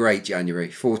they had a great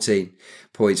January, 14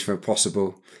 points from a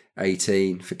possible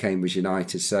 18 for Cambridge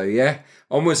United. So yeah,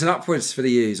 onwards and upwards for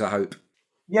the U's, I hope.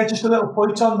 Yeah, just a little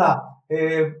point on that.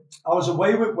 I was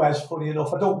away with Wes, funny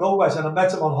enough. I don't know Wes, and I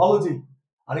met him on holiday.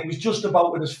 And he was just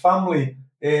about with his family.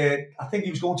 I think he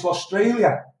was going to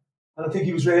Australia. And I think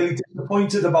he was really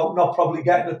disappointed about not probably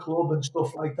getting a club and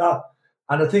stuff like that.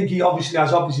 And I think he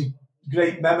has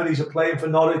great memories of playing for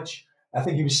Norwich. I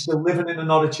think he was still living in the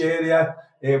Norwich area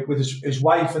with his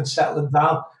wife and settling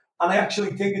down. And I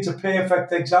actually think it's a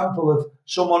perfect example of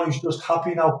someone who's just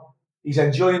happy now. He's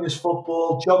enjoying his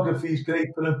football. Geography is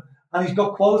great for him. And he's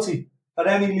got quality. At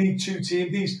any League Two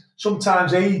team,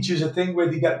 sometimes age is a thing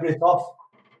where they get writ off.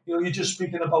 You know, you're just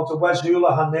speaking about a Wes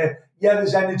Hoolahan there. Yeah,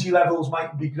 his energy levels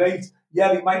mightn't be great.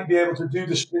 Yeah, he might be able to do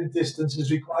the sprint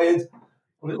distances required.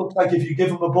 But it looks like if you give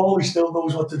him a ball, he still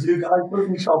knows what to do, guys,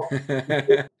 doesn't he? So.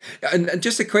 And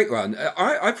just a quick one.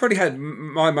 I probably had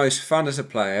my most fun as a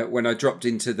player when I dropped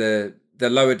into the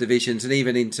lower divisions and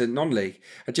even into non-league.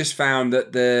 I just found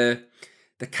that the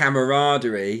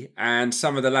camaraderie and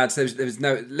some of the lads, there was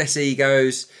no less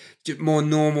egos, more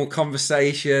normal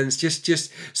conversations,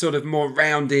 just sort of more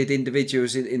rounded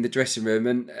individuals in the dressing room,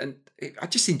 and I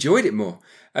just enjoyed it more.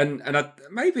 And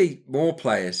maybe more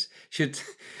players should.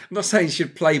 I'm not saying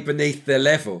should play beneath their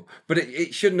level, but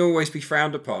it shouldn't always be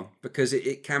frowned upon because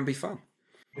it can be fun.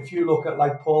 If you look at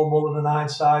like Paul Mullen and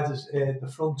Ironside as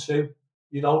the front two,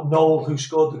 you know, Noel, who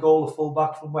scored the goal, the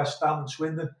full-back from West Ham, and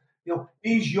Swindon. You know,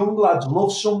 these young lads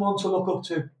love someone to look up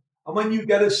to. And when you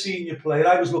get a senior player,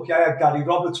 I was lucky, I had Gary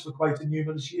Roberts for quite a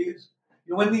numerous years.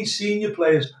 You know, when these senior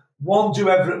players, one, do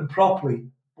everything properly,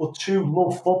 but two,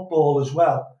 love football as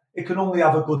well, it can only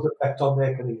have a good effect on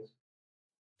their careers.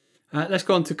 Let's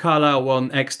go on to Carlisle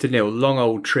 1, Exeter 0. Long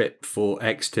old trip for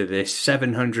Exeter this.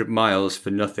 700 miles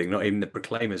for nothing. Not even the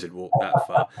Proclaimers had walked that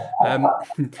far.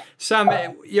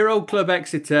 Sam, your old club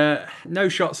Exeter, no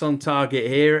shots on target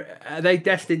here. Are they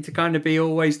destined to kind of be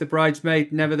always the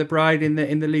bridesmaid, never the bride in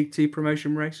the League Two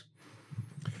promotion race?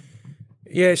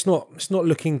 Yeah, it's not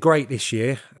looking great this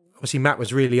year. Obviously, Matt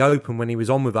was really open when he was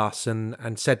on with us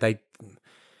and said they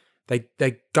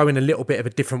go in a little bit of a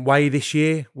different way this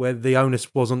year, where the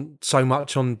onus wasn't so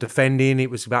much on defending. It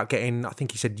was about getting, I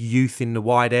think he said, youth in the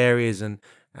wide areas and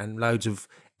loads of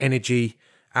energy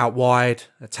out wide,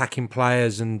 attacking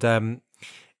players, and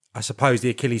I suppose the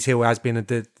Achilles heel has been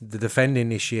the defending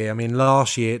this year. I mean,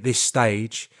 last year at this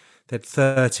stage, they had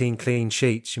 13 clean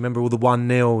sheets. You remember all the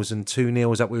 1-0s and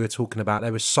 2-0s that we were talking about?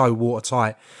 They were so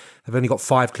watertight. They've only got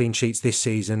 5 clean sheets this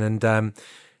season. And,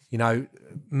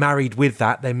 married with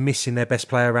that, they're missing their best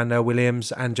player, Randall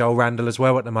Williams, and Joel Randall as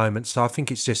well at the moment. So I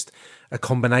think it's just a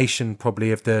combination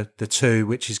probably of the two,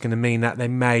 which is going to mean that they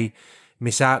may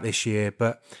miss out this year.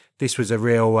 But this was a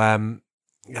real...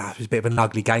 it was a bit of an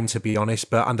ugly game, to be honest,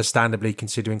 but understandably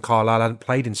considering Carlisle hadn't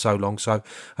played in so long. So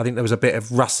I think there was a bit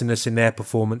of rustiness in their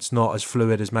performance, not as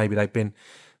fluid as maybe they've been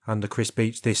under Chris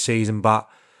Beech this season, but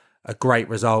a great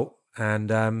result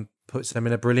and puts them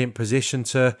in a brilliant position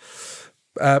to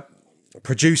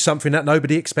produce something that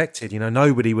nobody expected.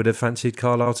 Nobody would have fancied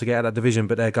Carlisle to get out of that division,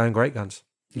 but they're going great guns.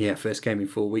 Yeah, first game in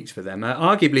 4 weeks for them.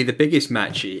 Arguably the biggest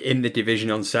match in the division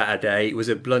on Saturday was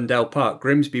at Blundell Park.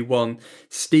 Grimsby won,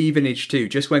 Stevenage 2.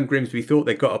 Just when Grimsby thought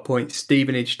they got a point,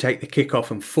 Stevenage take the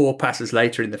kick-off and 4 passes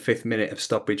later in the 5th minute of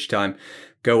stoppage time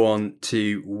go on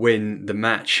to win the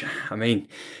match. I mean,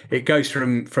 it goes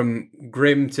from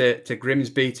grim to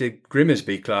Grimsby to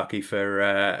Grimmersby, Clarkey,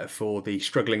 for the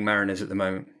struggling Mariners at the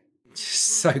moment.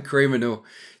 So criminal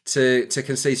to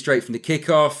concede straight from the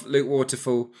kick-off. Luke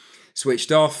Waterfall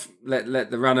switched off, let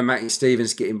the runner Matty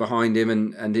Stevens get in behind him,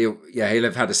 and he'll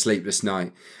have had a sleepless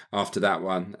night after that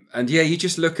one. And you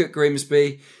just look at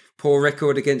Grimsby, poor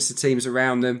record against the teams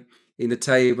around them in the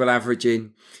table,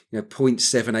 averaging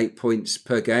 0.78 points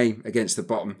per game against the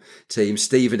bottom team.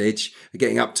 Stevenage are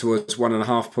getting up towards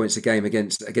 1.5 points a game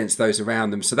against those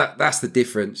around them. So that's the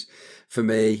difference for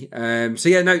me. I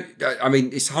mean,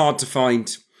 it's hard to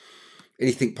find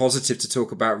anything positive to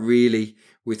talk about really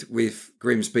with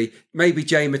Grimsby. Maybe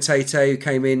Jay Matete, who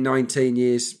came in 19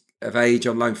 years of age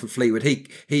on loan from Fleetwood.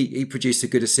 He produced a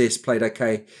good assist, played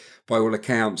okay by all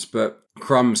accounts, but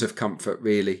crumbs of comfort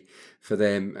really for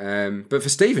them. But for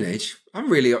Stevenage,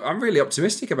 I'm really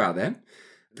optimistic about them.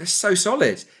 They're so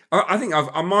solid. I think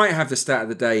I might have the stat of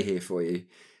the day here for you.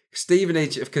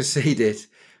 Stevenage have conceded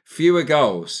fewer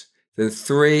goals than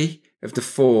 3 of the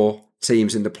 4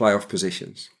 teams in the playoff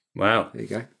positions. Wow. There you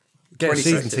go. Get a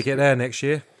season ticket there next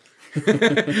year.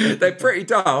 They're pretty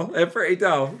dull.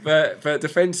 But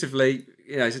defensively,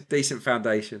 it's a decent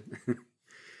foundation.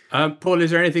 Paul,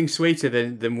 is there anything sweeter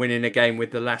than winning a game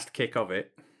with the last kick of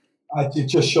it? It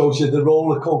just shows you the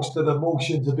roller coaster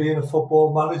emotions of being a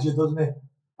football manager, doesn't it?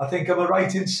 I think I'm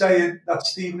right in saying that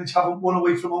Stevenage haven't won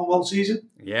away from home all season.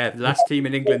 Yeah, the last team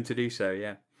in England to do so.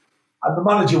 Yeah. And the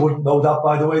manager wouldn't know that,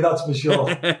 by the way, that's for sure.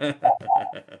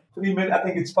 3 minutes, I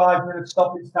think it's 5 minutes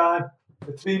stoppage time.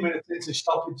 The 3 minutes into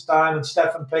stoppage time, and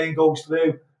Stephen Payne goes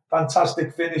through.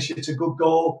 Fantastic finish. It's a good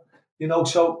goal.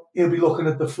 So he'll be looking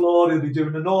at the floor. He'll be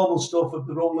doing the normal stuff of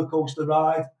the roller coaster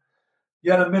ride.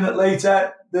 A minute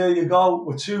later, there you go.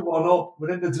 We're 2-1 up.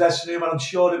 We're in the dressing room, and I'm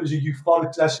sure it was a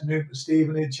euphoric dressing room for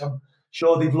Stevenage. I'm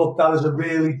sure they've looked at it as a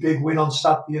really big win on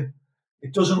Saturday. And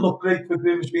it doesn't look great for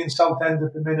Grimsby and Southend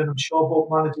at the minute. I'm sure both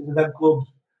managers of them clubs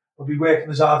will be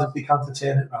working as hard as they can to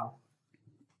turn it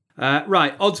round.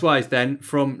 Right, odds-wise then,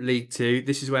 from League 2,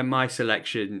 this is where my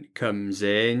selection comes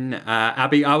in.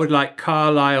 Abby, I would like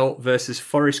Carlisle versus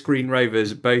Forest Green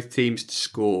Rovers, both teams to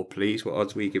score, please. What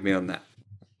odds will you give me on that?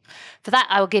 For that,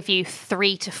 I will give you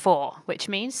 3-4, which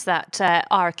means that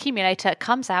our accumulator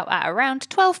comes out at around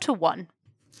 12-1.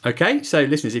 Okay, so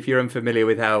listeners, if you're unfamiliar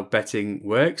with how betting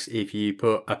works, if you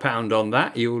put £1 on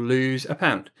that, you'll lose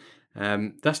 £1.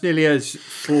 That's nearly us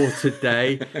for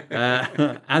today.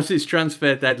 As it's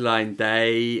transfer deadline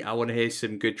day, I want to hear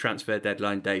some good transfer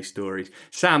deadline day stories.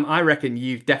 Sam, I reckon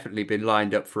you've definitely been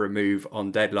lined up for a move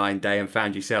on deadline day and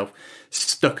found yourself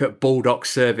stuck at Baldock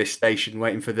service station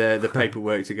waiting for the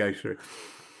paperwork to go through.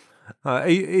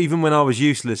 Even when I was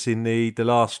useless in the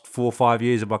last 4 or 5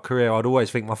 years of my career, I'd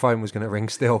always think my phone was going to ring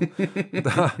still.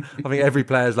 I think every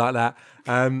player's like that.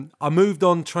 I moved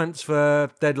on transfer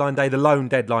deadline day, the loan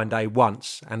deadline day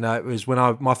once. And it was when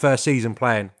my first season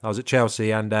playing. I was at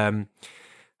Chelsea and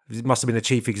it must have been the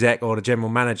chief exec or the general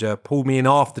manager pulled me in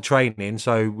after training.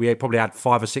 So we probably had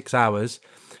 5 or 6 hours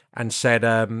and said,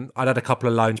 I'd had a couple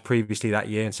of loans previously that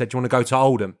year and said, do you want to go to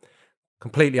Oldham?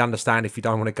 Completely understand if you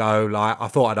don't want to go. Like, I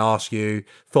thought I'd ask you,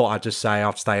 thought I'd just say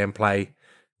I'd stay and play,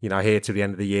 here to the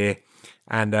end of the year.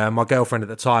 And my girlfriend at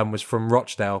the time was from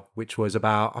Rochdale, which was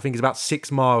about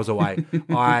 6 miles away.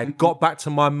 I got back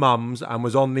to my mum's and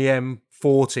was on the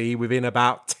M40 within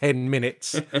about 10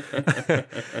 minutes.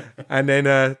 And then,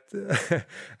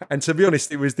 and to be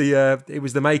honest, it was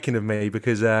the making of me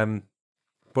because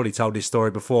probably told this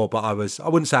story before, but I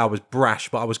wouldn't say I was brash,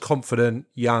 but I was confident,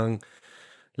 young,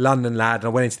 London lad, and I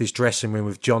went into this dressing room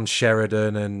with John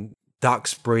Sheridan and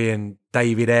Duxbury and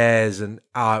David Ayres, and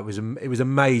it was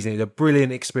amazing. It was a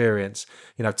brilliant experience.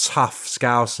 Tough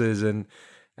Scousers and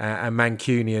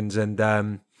Mancunians, and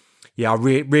I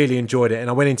really enjoyed it. And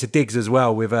I went into digs as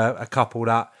well with a couple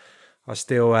that I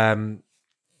still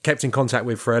kept in contact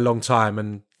with for a long time.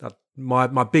 And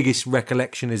my biggest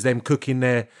recollection is them cooking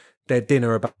their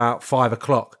dinner about 5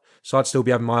 o'clock. So I'd still be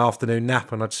having my afternoon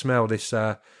nap, and I'd smell this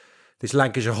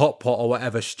Lancashire hot pot or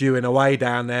whatever stewing away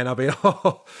down there, and I'd be,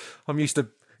 I'm used to,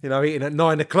 eating at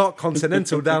 9 o'clock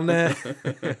continental down there.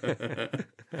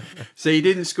 So you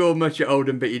didn't score much at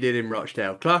Oldham, but you did in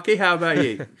Rochdale. Clarky, how about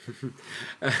you?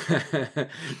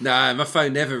 No, my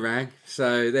phone never rang,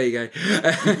 so there you go.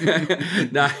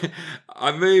 No,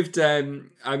 I moved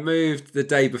the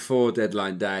day before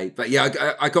deadline day, but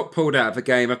yeah, I got pulled out of a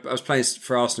game. I was playing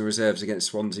for Arsenal reserves against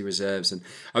Swansea reserves, and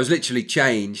I was literally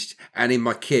changed and in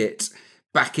my kit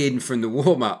back in from the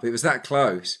warm-up. It was that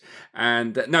close.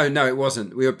 And no, it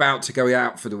wasn't. We were about to go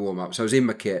out for the warm-up, so I was in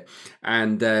my kit.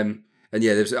 And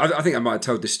yeah, I think I might have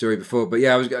told this story before, but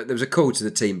yeah, there was a call to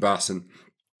the team bus, and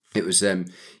it was it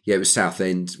was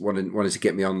Southend wanted to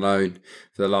get me on loan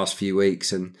for the last few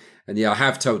weeks, and yeah, I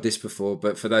have told this before,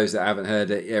 but for those that haven't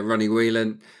heard it, yeah, Ronnie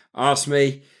Whelan asked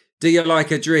me, "Do you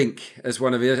like a drink?" as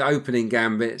one of his opening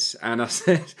gambits, and I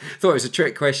thought it was a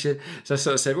trick question, so I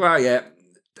sort of said, "Well, yeah,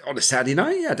 on a Saturday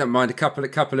night, yeah, I don't mind a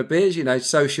couple of beers,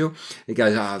 social." He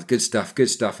goes, good stuff.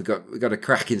 We got a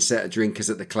cracking set of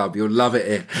drinkers at the club. You'll love it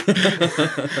here.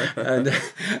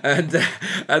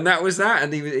 and that was that.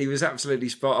 And he was absolutely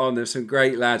spot on. There's some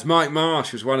great lads. Mike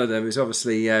Marsh was one of them. Who's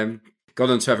obviously gone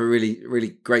on to have a really, really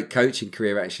great coaching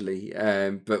career, actually.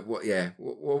 But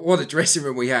what a dressing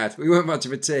room we had. We weren't much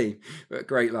of a team, but a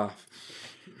great laugh.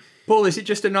 Paul, is it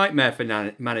just a nightmare for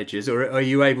managers, or are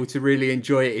you able to really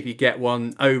enjoy it if you get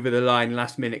one over the line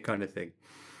last minute kind of thing?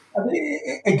 I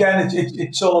think, again,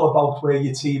 it's all about where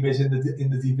your team is in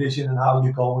the division and how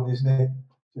you're going, isn't it?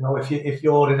 If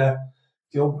you're in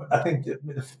I think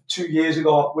 2 years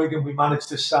ago at Wigan we managed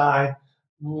to sign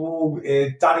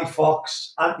Danny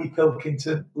Fox, Anthony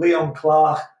Pilkington, Leon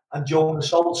Clark, and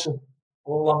Jonas Olsen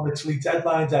all on literally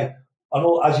deadline day.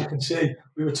 And as you can see,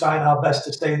 we were trying our best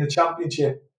to stay in the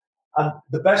Championship. And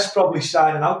the best probably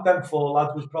signing out them 4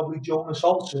 lads was probably Jonas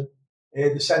Olsen,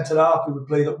 the centre-half who had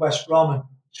played at West Brom and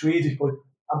Swedish boy.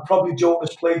 And probably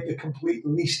Jonas played the complete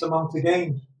least amount of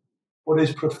games. But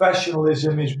his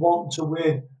professionalism, his wanting to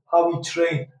win, how he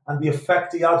trained, and the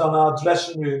effect he had on our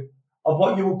dressing room of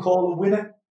what you would call a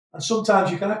winner. And sometimes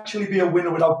you can actually be a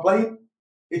winner without playing.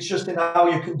 It's just in how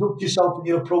you conduct yourself and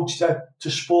your approach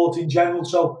to sport in general.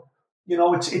 So,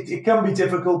 it can be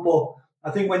difficult, but I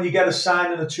think when you get a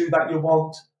signing or two that you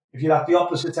want, if you're at the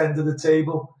opposite end of the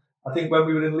table, I think when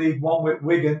we were in League One with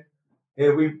Wigan,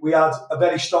 we had a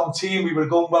very strong team. We were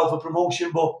going well for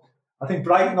promotion, but I think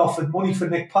Brighton offered money for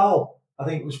Nick Powell. I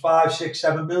think it was 5, 6,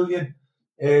 7 million.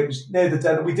 It was near the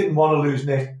dead. We didn't want to lose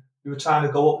Nick. We were trying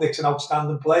to go up. Nick's an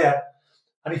outstanding player.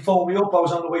 And he phoned me up. I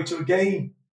was on the way to a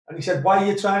game. And he said, "Why are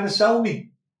you trying to sell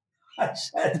me?" I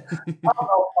said,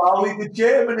 "How Powell the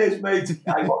German is, mate."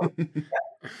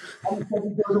 And he said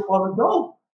he doesn't want to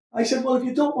go. I said, "Well, if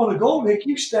you don't want to go, Nick,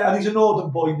 you stay." And he's an Northern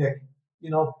boy, Nick,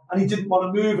 and he didn't want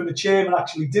to move, and the chairman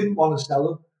actually didn't want to sell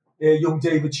him. Young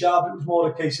David Sharp, it was more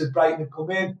a case of Brighton had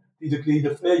come in, he'd agreed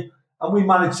a fee, and we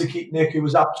managed to keep Nick, who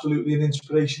was absolutely an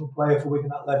inspirational player for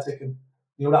Wigan Athletic, and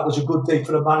that was a good day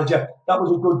for a manager. That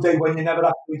was a good day when you never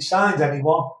actually signed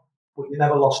anyone, but you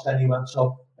never lost anyone,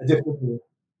 so a different day.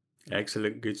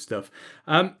 Excellent, good stuff.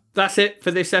 That's it for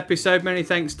this episode. Many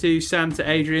thanks to Sam, to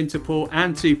Adrian, to Paul,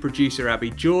 and to producer Abby.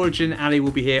 George and Ali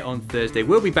will be here on Thursday.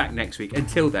 We'll be back next week.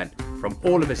 Until then, from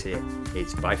all of us here,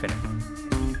 it's bye for now.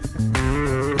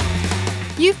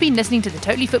 You've been listening to the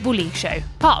Totally Football League Show,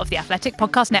 part of the Athletic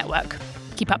Podcast Network.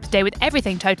 Keep up to date with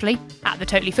everything Totally at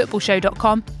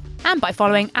thetotallyfootballshow.com and by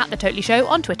following at The Totally Show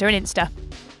on Twitter and Insta.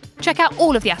 Check out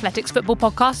all of the Athletics football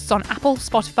podcasts on Apple,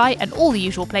 Spotify, and all the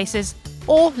usual places,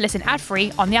 or listen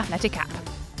ad-free on the Athletic app.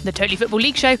 The Totally Football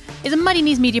League Show is a Muddy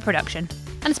Knees Media production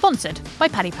and sponsored by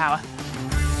Paddy Power.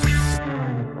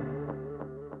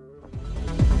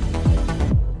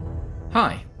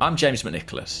 Hi, I'm James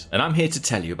McNicholas, and I'm here to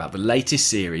tell you about the latest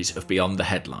series of Beyond the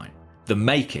Headline, The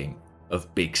Making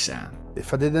of Big Sam.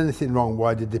 If I did anything wrong,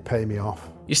 why did they pay me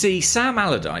off? You see, Sam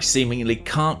Allardyce seemingly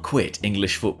can't quit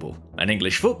English football, and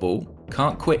English football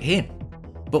can't quit him.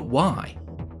 But why?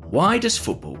 Why does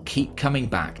football keep coming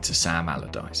back to Sam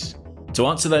Allardyce? To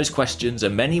answer those questions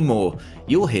and many more,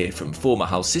 you'll hear from former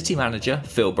Hull City manager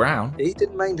Phil Brown. He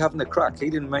didn't mind having a crack, he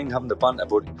didn't mind having the banter,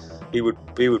 but he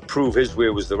would prove his way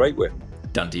was the right way.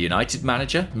 Dundee United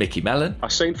manager Mickey Mellon. I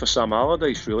signed for Sam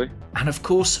Allardyce, really. And of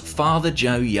course, Father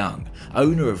Joe Young,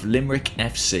 owner of Limerick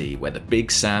FC, where the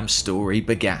Big Sam story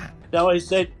began. Now I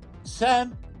said,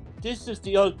 Sam, this is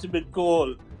the ultimate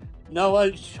goal. Now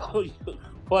I'll show you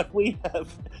what we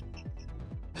have.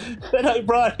 And I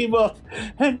brought him up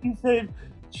and he said,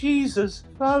 Jesus,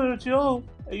 Father Joe,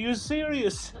 are you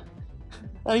serious?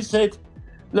 I said,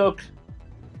 look,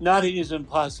 nothing is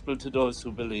impossible to those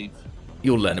who believe.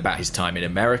 You'll learn about his time in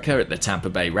America at the Tampa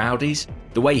Bay Rowdies,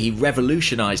 the way he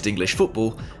revolutionised English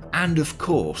football, and of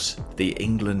course, the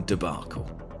England debacle.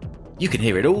 You can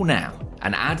hear it all now,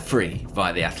 and ad-free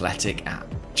via the Athletic app.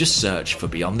 Just search for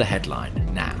Beyond the Headline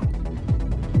now.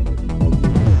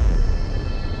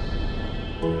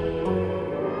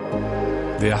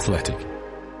 The Athletic.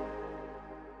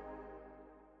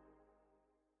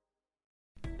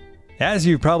 As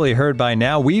you've probably heard by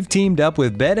now, we've teamed up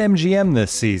with BetMGM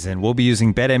this season. We'll be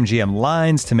using BetMGM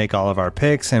lines to make all of our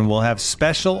picks, and we'll have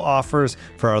special offers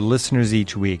for our listeners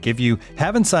each week. If you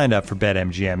haven't signed up for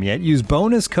BetMGM yet, use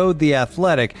bonus code The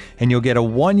Athletic, and you'll get a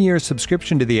 1-year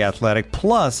subscription to The Athletic,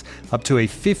 plus up to a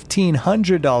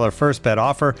 $1,500 first bet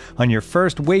offer on your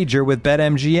first wager with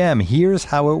BetMGM. Here's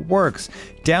how it works.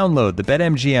 Download the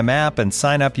BetMGM app and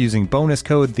sign up using bonus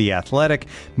code The Athletic.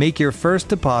 Make your first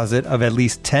deposit of at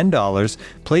least $10.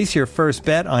 Place your first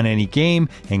bet on any game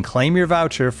and claim your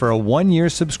voucher for a 1-year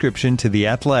subscription to The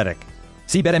Athletic.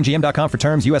 See BetMGM.com for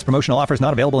terms. U.S. promotional offers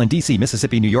not available in D.C.,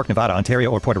 Mississippi, New York, Nevada,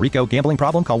 Ontario, or Puerto Rico. Gambling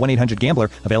problem? Call 1-800-GAMBLER.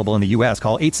 Available in the U.S.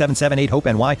 Call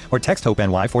 877-8-HOPE-NY or text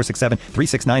HOPE-NY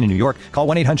 467-369 in New York. Call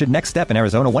 1-800-NEXT-STEP in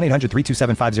Arizona.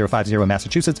 1-800-327-5050 in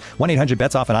Massachusetts.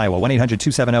 1-800-BETS-OFF in Iowa.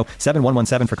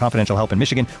 1-800-270-7117 for confidential help in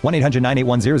Michigan.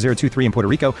 1-800-981-0023 in Puerto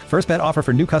Rico. First bet offer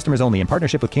for new customers only in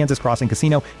partnership with Kansas Crossing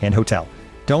Casino and Hotel.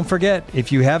 Don't forget,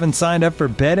 if you haven't signed up for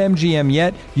BetMGM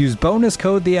yet, use bonus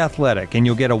code The Athletic, and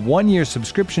you'll get a 1-year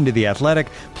subscription to The Athletic,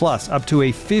 plus up to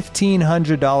a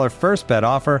 $1,500 first bet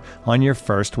offer on your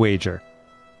first wager.